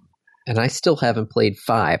 confirmed. And I still haven't played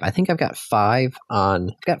 5. I think I've got 5 on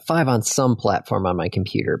some platform on my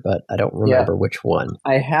computer, but I don't remember which one.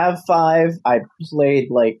 I have 5. I played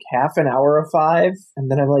like half an hour of 5, and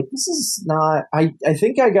then I'm like, this is not... I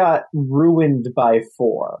think I got ruined by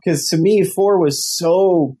 4. Because to me, 4 was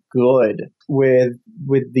so good with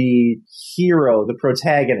the hero, the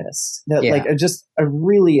protagonist, that I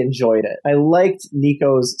really enjoyed it. I liked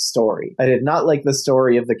Nico's story. I did not like the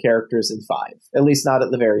story of the characters in 5, at least not at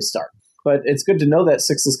the very start. But it's good to know that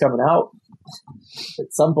 6 is coming out at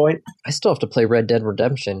some point. I still have to play Red Dead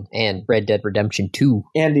Redemption and Red Dead Redemption 2.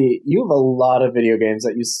 Andy, you have a lot of video games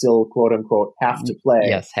that you still, quote unquote, have to play.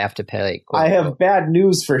 Yes, have to play. I have bad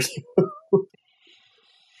news for you.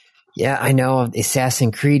 Yeah, I know.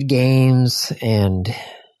 Assassin's Creed games and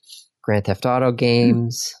Grand Theft Auto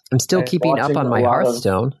games. I'm still keeping up on my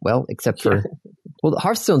Hearthstone. Well, except for... Well,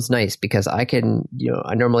 Hearthstone's nice because I can,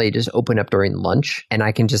 I normally just open up during lunch and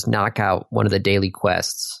I can just knock out one of the daily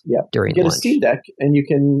quests during lunch. You get a Steam Deck and you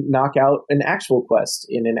can knock out an actual quest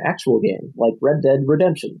in an actual game, like Red Dead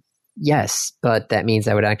Redemption. Yes, but that means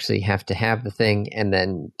I would actually have to have the thing, and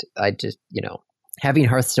then I just, having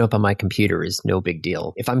Hearthstone up on my computer is no big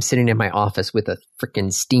deal. If I'm sitting in my office with a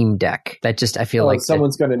freaking Steam Deck, that just, I feel like...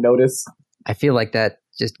 Someone's going to notice. I feel like that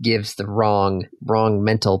just gives the wrong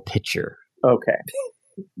mental picture. Okay.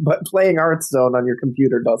 But playing Hearthstone on your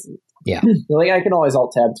computer doesn't. Yeah. You're like, I can always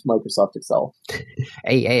alt-tab to Microsoft Excel.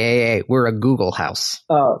 Hey, we're a Google house.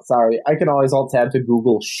 Oh, sorry. I can always alt-tab to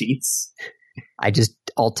Google Sheets. I just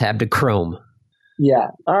alt-tab to Chrome. Yeah.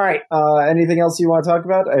 All right. Anything else you want to talk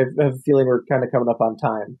about? I have a feeling we're kind of coming up on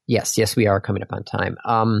time. Yes, we are coming up on time.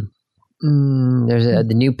 There's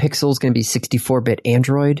the new Pixel is going to be 64-bit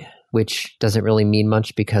Android, which doesn't really mean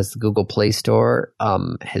much because the Google Play Store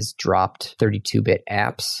has dropped 32-bit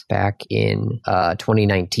apps back in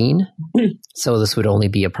 2019. So this would only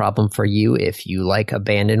be a problem for you if you like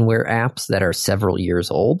abandonware apps that are several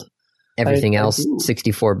years old. Everything else,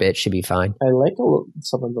 64-bit should be fine. I like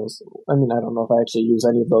some of those. I mean, I don't know if I actually use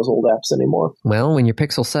any of those old apps anymore. Well, when your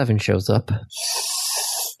Pixel 7 shows up.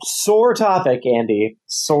 Sore topic, Andy.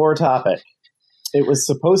 Sore topic. It was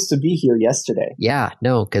supposed to be here yesterday. Yeah,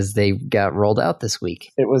 no, because they got rolled out this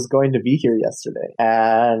week. It was going to be here yesterday,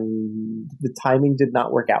 and the timing did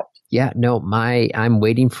not work out. Yeah, no, I'm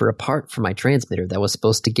waiting for a part for my transmitter that was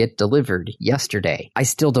supposed to get delivered yesterday. I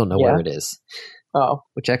still don't know where it is. Oh.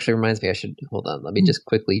 Which actually reminds me, I should, hold on, let me just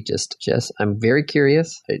quickly, I'm very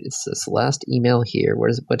curious. It's this last email here. What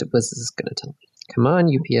was this going to tell me? Come on,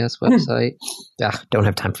 UPS website. Don't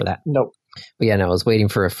have time for that. Nope. But yeah, no, I was waiting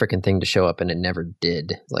for a freaking thing to show up and it never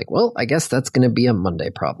did. Like, well, I guess that's going to be a Monday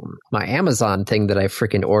problem. My Amazon thing that I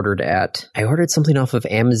freaking I ordered something off of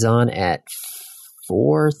Amazon at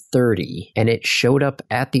 4:30 and it showed up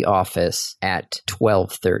at the office at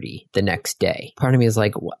 12:30 the next day. Part of me is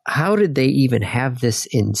like, how did they even have this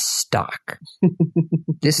in stock?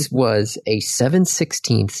 This was a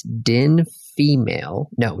 7/16 DIN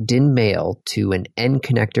male to an end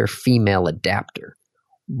connector female adapter.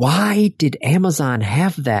 Why did Amazon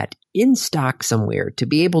have that in stock somewhere to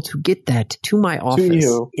be able to get that to my office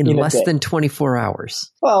in less than 24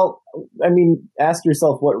 hours? Well, I mean, ask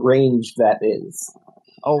yourself what range that is.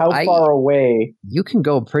 How far away? You can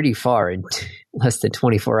go pretty far in less than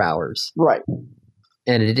 24 hours. Right.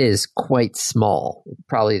 And it is quite small,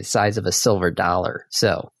 probably the size of a silver dollar.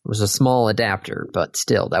 So it was a small adapter, but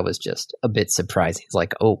still, that was just a bit surprising. It's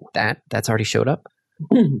like, oh, that's already showed up?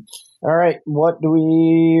 All right.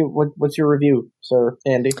 What's your review, Sir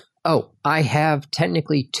Andy? Oh, I have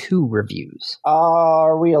technically 2 reviews.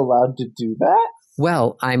 Are we allowed to do that?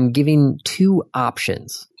 Well, I'm giving 2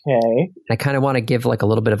 options. Okay. I kind of want to give like a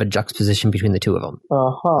little bit of a juxtaposition between the 2 of them.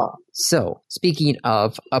 Uh-huh. So, speaking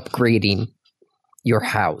of upgrading your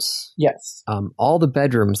house. Yes. All the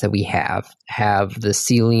bedrooms that we have the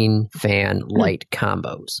ceiling fan light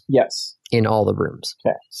combos. Yes. In all the rooms.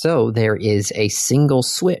 Okay. So there is a single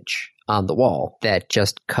switch on the wall that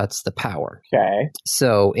just cuts the power. Okay.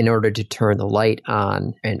 So in order to turn the light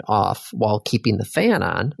on and off while keeping the fan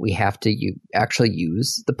on, we have to actually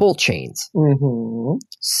use the pull chains. Mm-hmm.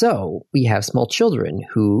 So we have small children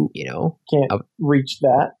who,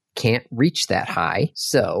 can't reach that high.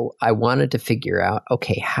 So I wanted to figure out,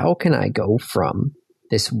 okay, how can I go from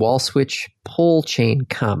this wall switch pull chain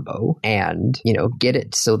combo and, get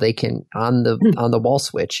it so they can on the wall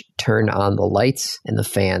switch turn on the lights and the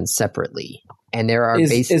fans separately. And there are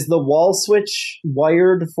is the wall switch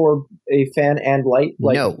wired for a fan and light?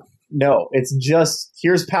 No, it's just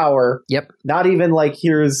here's power. Yep. Not even like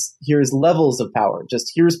here's levels of power.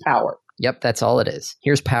 Just here's power. Yep, that's all it is.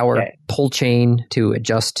 Here's power, pull chain to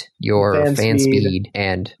adjust your fan speed,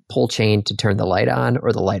 and pull chain to turn the light on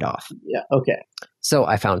or the light off. Yeah, okay. So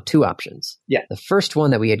I found 2 options. Yeah. The first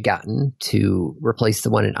one that we had gotten to replace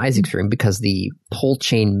the one in Isaac's room because the pull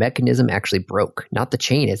chain mechanism actually broke. Not the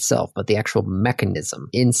chain itself, but the actual mechanism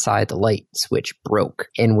inside the light switch broke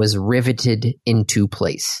and was riveted into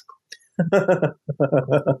place.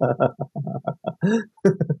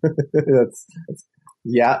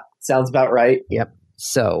 Yeah, sounds about right. Yep.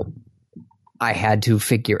 So I had to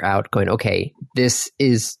figure out okay, this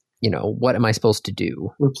is, what am I supposed to do?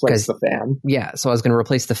 Replace the fan. Yeah. So I was going to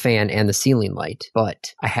replace the fan and the ceiling light,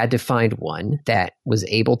 but I had to find one that was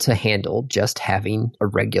able to handle just having a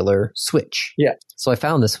regular switch. Yeah. So I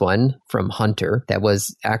found this one from Hunter that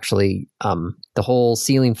was actually the whole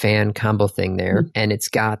ceiling fan combo thing there. Mm-hmm. And it's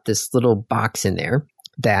got this little box in there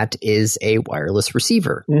that is a wireless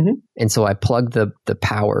receiver. Mm-hmm. And so I plugged the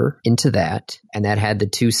power into that, and that had the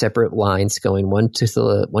 2 separate lines going, one to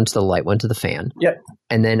the light, one to the fan. Yep.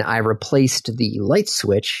 And then I replaced the light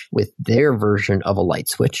switch with their version of a light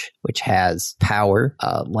switch, which has power,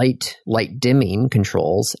 light dimming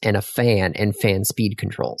controls, and a fan and fan speed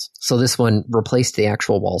controls. So this one replaced the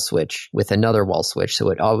actual wall switch with another wall switch, so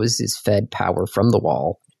it always is fed power from the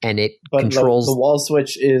wall. And it controls the wall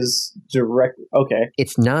switch is direct. Okay,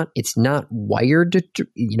 it's not wired.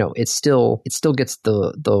 It still gets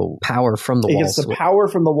the power from the wall. It gets the power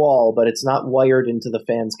from the wall, but it's not wired into the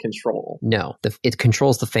fan's control. No, it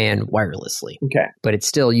controls the fan wirelessly. Okay, but it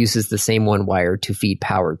still uses the same one wire to feed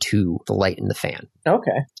power to the light in the fan.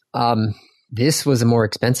 Okay. This was a more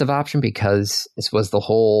expensive option because this was the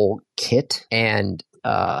whole kit, and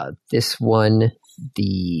this one.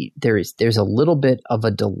 There's a little bit of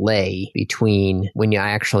a delay between when you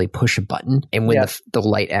actually push a button and when the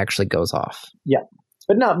light actually goes off. Yeah,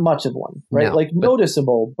 but not much of one, right? No,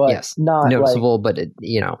 noticeable, but yes, not noticeable, but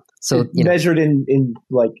so measured in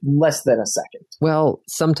like less than a second. Well,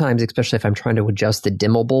 sometimes, especially if I'm trying to adjust the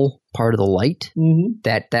dimmable part of the light, mm-hmm.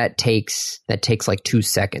 that takes like 2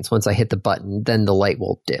 seconds. Once I hit the button, then the light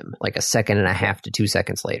will dim like 1.5 seconds to 2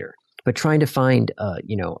 seconds later. But trying to find,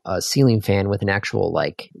 a ceiling fan with an actual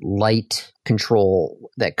light control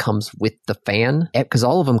that comes with the fan, because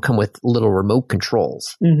all of them come with little remote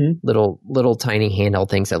controls, mm-hmm. little tiny handheld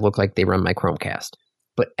things that look like they run my Chromecast.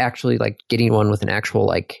 But actually, getting one with an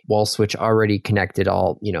actual wall switch already connected,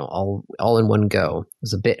 all in one go,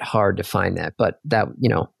 was a bit hard to find that. But that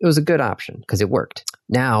it was a good option because it worked.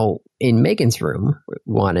 Now in Megan's room, we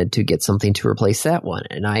wanted to get something to replace that one,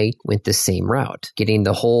 and I went the same route, getting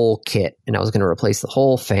the whole kit, and I was going to replace the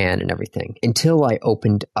whole fan and everything until I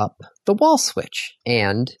opened up the wall switch,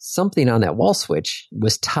 and something on that wall switch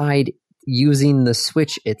was tied using the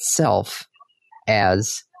switch itself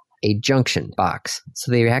as a junction box.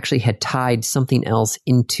 So they actually had tied something else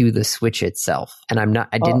into the switch itself. And I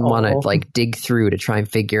didn't want to dig through to try and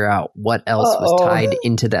figure out what else was tied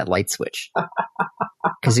into that light switch.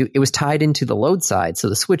 Because it was tied into the load side, so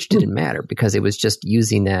the switch didn't matter because it was just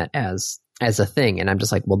using that as as a thing. And I'm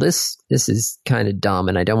just like, well, this is kind of dumb,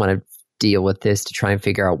 and I don't want to deal with this to try and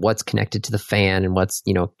figure out what's connected to the fan and what's,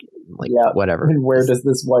 whatever. And where does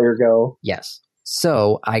this wire go? Yes.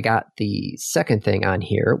 So I got the second thing on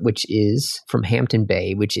here, which is from Hampton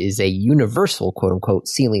Bay, which is a universal, quote unquote,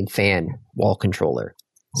 ceiling fan wall controller.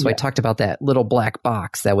 So I talked about that little black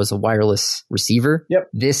box that was a wireless receiver. Yep.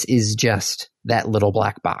 This is just that little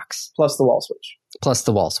black box. Plus the wall switch. Plus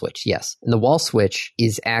the wall switch, yes. And the wall switch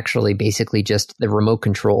is actually basically just the remote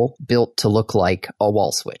control built to look like a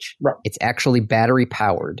wall switch. Right. It's actually battery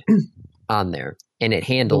powered on there. And it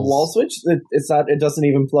handles... The wall switch? It's not. It doesn't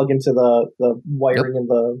even plug into the wiring in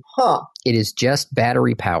the... Huh. It is just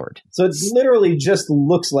battery powered. So it literally just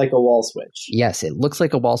looks like a wall switch. Yes, it looks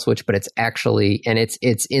like a wall switch, but it's actually... And it's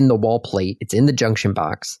in the wall plate. It's in the junction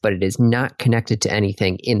box, but it is not connected to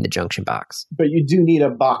anything in the junction box. But you do need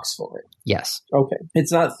a box for it. Yes. Okay.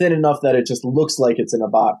 It's not thin enough that it just looks like it's in a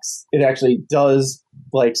box. It actually does,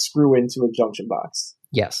 screw into a junction box.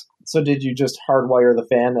 Yes. So did you just hardwire the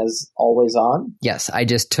fan as always on? Yes, I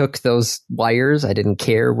just took those wires. I didn't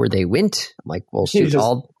care where they went. I'm like, well, shoot,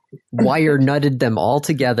 all wire nutted them all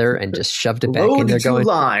together and just shoved it back in there going.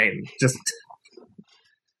 Line. Just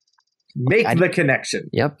make the connection.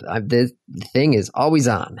 Yep. The thing is always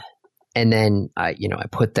on. And then I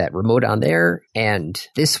put that remote on there, and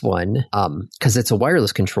this one, because it's a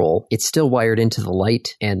wireless control, it's still wired into the light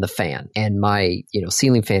and the fan. And my,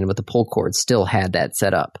 ceiling fan with the pull cord still had that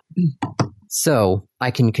set up. So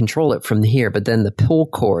I can control it from here, but then the pull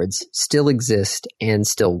cords still exist and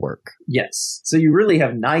still work. Yes. So you really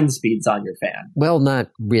have 9 speeds on your fan. Well, not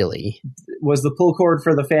really. Was the pull cord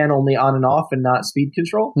for the fan only on and off and not speed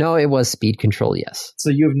control? No, it was speed control, yes. So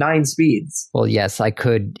you have 9 speeds. Well, yes, I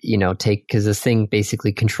could, take, because this thing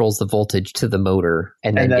basically controls the voltage to the motor.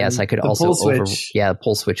 And then yes, I could also the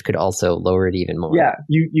pull switch could also lower it even more. Yeah,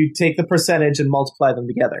 you take the percentage and multiply them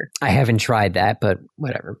together. I haven't tried that, but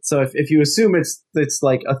whatever. So if you assume it's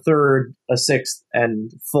like a third, a sixth, and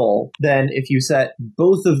full, then if you set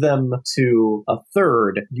both of them to a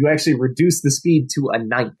third, you actually reduce the speed to a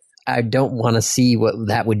ninth. I don't want to see what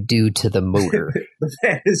that would do to the motor. The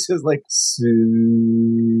fan is just like slow.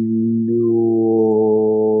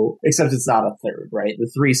 Except it's not a third, right?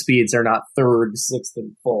 The 3 speeds are not third, sixth,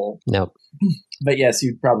 and full. Nope. But yes,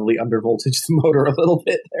 you'd probably undervoltage the motor a little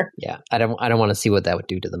bit there. Yeah, I don't want to see what that would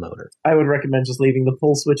do to the motor. I would recommend just leaving the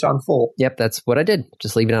pull switch on full. Yep, that's what I did.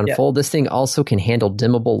 Just leave it on full. This thing also can handle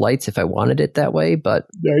dimmable lights if I wanted it that way, but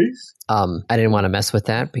nice. I didn't want to mess with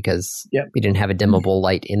that because we didn't have a dimmable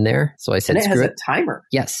light in there. So I said, and it has a timer.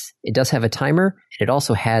 Yes, it does have a timer. It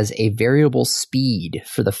also has a variable speed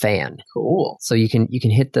for the fan. Cool. So you can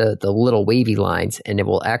hit the little wavy lines, and it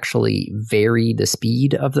will actually vary the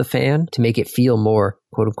speed of the fan to make it feel more,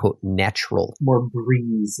 quote unquote, natural. More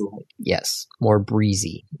breeze-like. Yes, more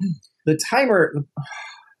breezy. The timer...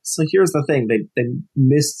 So here's the thing. They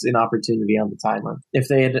missed an opportunity on the timer. If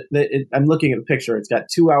they had... I'm looking at the picture. It's got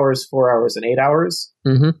 2 hours, 4 hours, and 8 hours.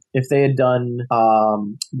 Mm-hmm. If they had done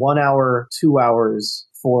 1 hour, 2 hours,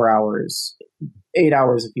 4 hours... 8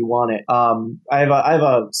 hours if you want it. I have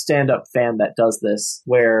a stand-up fan that does this,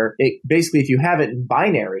 where it basically, if you have it in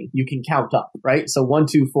binary, you can count up, right? So 1,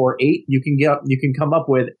 2, 4, 8. You can come up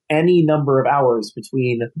with any number of hours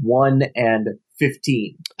between 1 and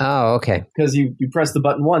 15. Oh, okay. Because you press the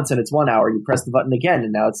button once and it's 1 hour. You press the button again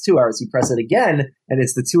and now it's 2 hours. You press it again and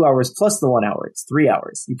it's the 2 hours plus the 1 hour. It's 3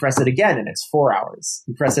 hours. You press it again and it's 4 hours.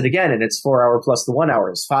 You press it again and it's 4 hour plus the 1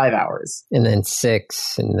 hour is 5 hours. And then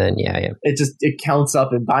 6, and then It counts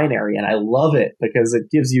up in binary, and I love it because it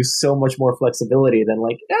gives you so much more flexibility than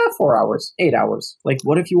 4 hours, 8 hours. Like,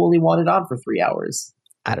 what if you only want it on for 3 hours?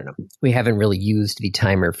 I don't know. We haven't really used the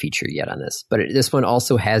timer feature yet on this, but this one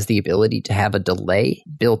also has the ability to have a delay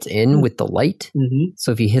built in with the light. Mm-hmm.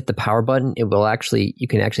 So if you hit the power button, you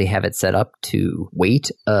can actually have it set up to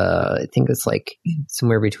wait. I think it's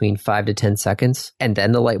somewhere between 5 to 10 seconds, and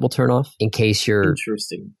then the light will turn off in case your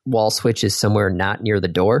wall switch is somewhere not near the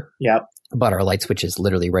door. Yep. But our light switch is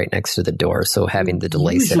literally right next to the door, so having the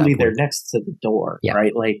delay set up. Usually they're next to the door,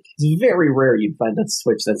 right? It's very rare you'd find a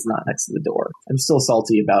switch that's not next to the door. I'm still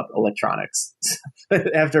salty about electronics.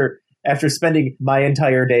 After spending my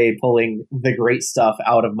entire day pulling the great stuff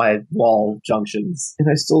out of my wall junctions, and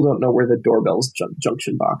I still don't know where the doorbell's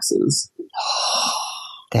junction box is.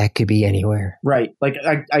 That could be anywhere. Right.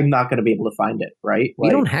 I'm not going to be able to find it, right? We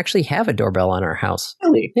don't actually have a doorbell on our house.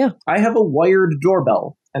 Really? Yeah. I have a wired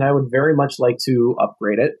doorbell and I would very much like to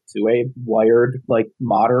upgrade it to a wired, like,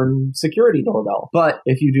 modern security doorbell. But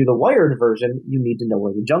if you do the wired version, you need to know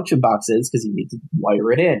where the junction box is because you need to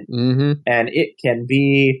wire it in. Mm-hmm. And it can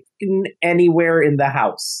be anywhere in the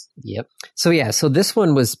house. Yep. So this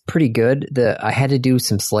one was pretty good. I had to do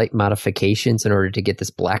some slight modifications in order to get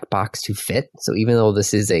this black box to fit. So even though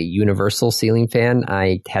this is a universal ceiling fan,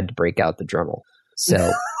 I had to break out the Dremel.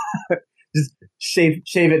 So just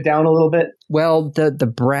shave it down a little bit. Well,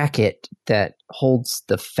 the bracket that holds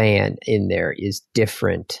the fan in there is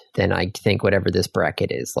different than I think whatever this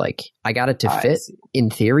bracket is. Like, I got it to fit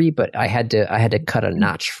in theory, but I had to cut a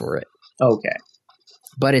notch for it. Okay.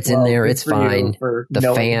 But it's in there. It's fine.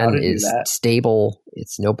 The fan is stable.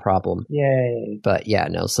 It's no problem. Yay. But yeah,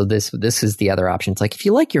 no. So this is the other option. It's like, if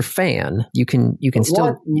you like your fan, you can still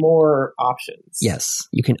want more options. Yes,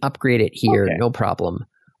 you can upgrade it here. Okay. No problem.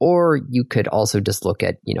 Or you could also just look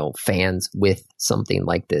at, fans with something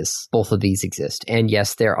like this. Both of these exist. And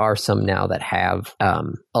yes, there are some now that have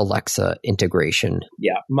Alexa integration.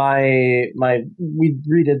 Yeah. We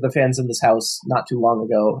redid the fans in this house not too long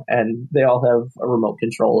ago, and they all have a remote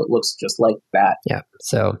control. It looks just like that. Yeah.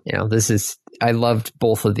 So, I loved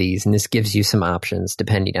both of these, and this gives you some options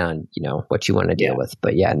depending on, what you want to deal with.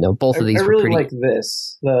 But yeah, no, both of these were pretty... I really like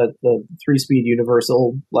this. The 3-speed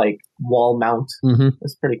universal, like, wall mount. Mm-hmm.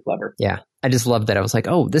 It's pretty clever. Yeah. I just love that. I was like,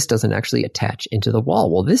 oh, this doesn't actually attach into the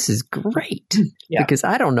wall. Well, this is great. Yeah. Because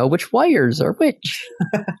I don't know which wires are which.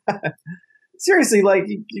 Seriously, like,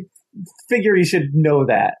 you figure you should know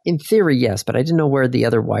that. In theory, yes, but I didn't know where the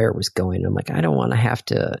other wire was going. I'm like, I don't want to have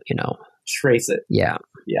to, trace it. Yeah.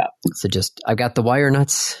 Yeah. So I've got the wire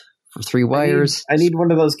nuts for 3 wires. I need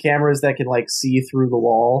one of those cameras that can, like, see through the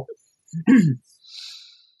wall.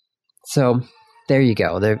 So there you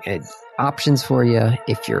go. There are options for you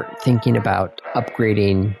if you're thinking about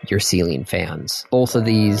upgrading your ceiling fans. Both of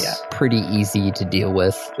these pretty easy to deal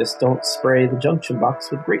with. Just don't spray the junction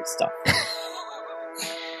box with great stuff.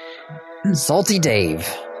 Salty Dave.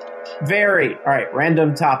 Very. All right,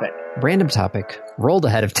 random topic. Random topic. Rolled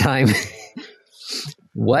ahead of time.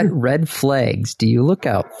 What red flags do you look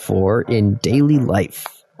out for in daily life?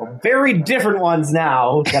 Well, very different ones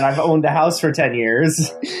now that I've owned a house for 10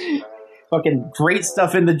 years. Fucking great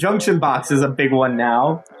stuff in the junction box is a big one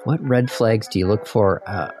now. What red flags do you look for?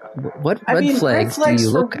 What red flags do you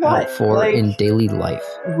look out for in daily life?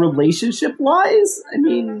 Relationship-wise? I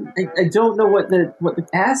mean, I don't know what the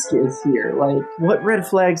ask is here. Like, what red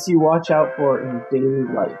flags do you watch out for in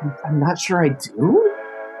daily life? I'm not sure I do.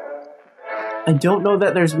 I don't know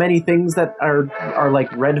that there's many things that are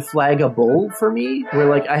like red flagable for me, where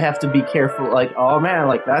like I have to be careful, like, oh man,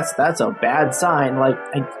 like that's a bad sign. Like,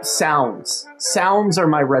 sounds are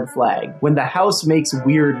my red flag. When the house makes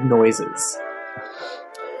weird noises.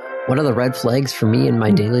 One of the red flags for me in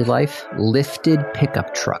my daily life, lifted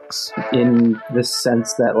pickup trucks. In the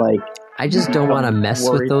sense that, like, I just don't want to mess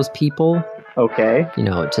with those people. Okay.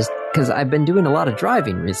 Just because I've been doing a lot of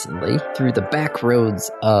driving recently through the back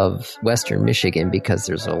roads of Western Michigan because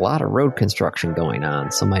there's a lot of road construction going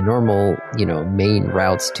on. So my normal, main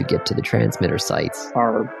routes to get to the transmitter sites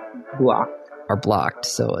are blocked.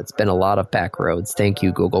 So it's been a lot of back roads. Thank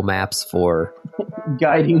you, Google Maps, for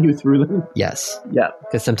guiding you through them. Yes. Yeah.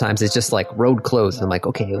 Because sometimes it's just like road closed. I'm like,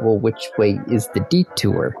 okay, well, which way is the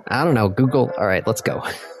detour? I don't know. Google. All right, let's go.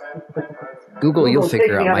 Google, you'll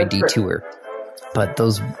figure out my detour. But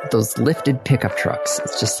those lifted pickup trucks,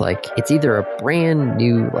 it's just like, it's either a brand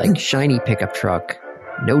new, like, shiny pickup truck,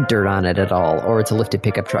 no dirt on it at all, or it's a lifted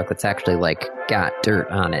pickup truck that's actually, like, got dirt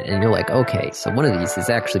on it. And you're like, okay, so one of these is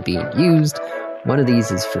actually being used. One of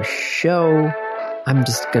these is for show. I'm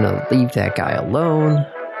just going to leave that guy alone.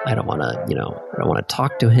 I don't want to, I don't want to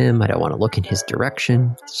talk to him. I don't want to look in his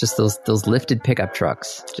direction. It's just those lifted pickup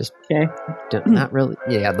trucks. Just not really.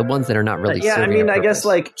 Yeah, the ones that are not really. Yeah, I mean, I guess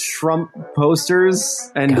like Trump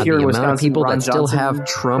posters, and here in Wisconsin, people Ron that still Johnson have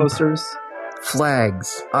Trump posters,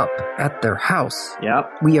 flags up at their house.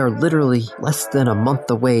 Yep. We are literally less than a month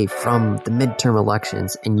away from the midterm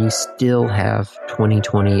elections, and you still have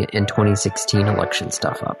 2020 and 2016 election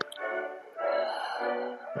stuff up.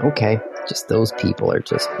 Okay, just those people are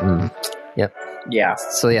just, yep. Yeah.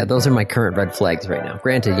 So yeah, those are my current red flags right now.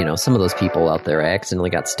 Granted, some of those people out there, I accidentally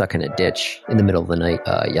got stuck in a ditch in the middle of the night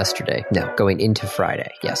yesterday. No, going into Friday.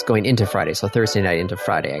 Yes, going into Friday. So Thursday night into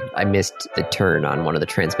Friday, I missed the turn on one of the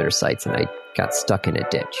transmitter sites and I got stuck in a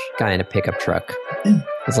ditch. Guy in a pickup truck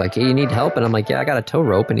was like, hey, you need help? And I'm like, yeah, I got a tow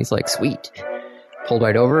rope. And he's like, sweet. Pulled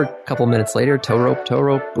right over. A couple minutes later, tow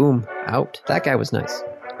rope, boom, out. That guy was nice.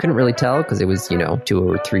 Couldn't really tell because it was, 2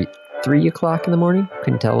 or 3 o'clock in the morning.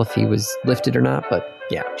 Couldn't tell if he was lifted or not, but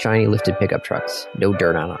Yeah, shiny lifted pickup trucks, no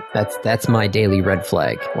dirt on them. That's my daily red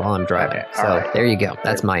flag while I'm driving. Okay, so right. There you go.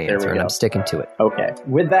 That's my answer, and I'm sticking to it. Okay,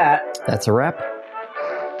 with that, that's a wrap.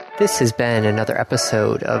 This has been another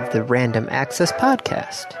episode of the Random Access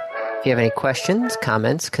Podcast. If you have any questions,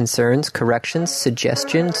 comments, concerns, corrections,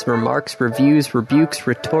 suggestions, remarks, reviews, rebukes,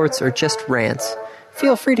 retorts, or just rants,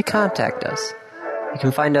 feel free to contact us. You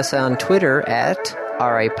can find us on Twitter at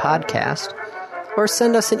RAPodcast, or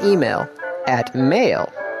send us an email at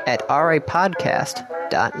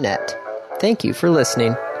mail@rapodcast.net. Thank you for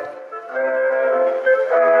listening.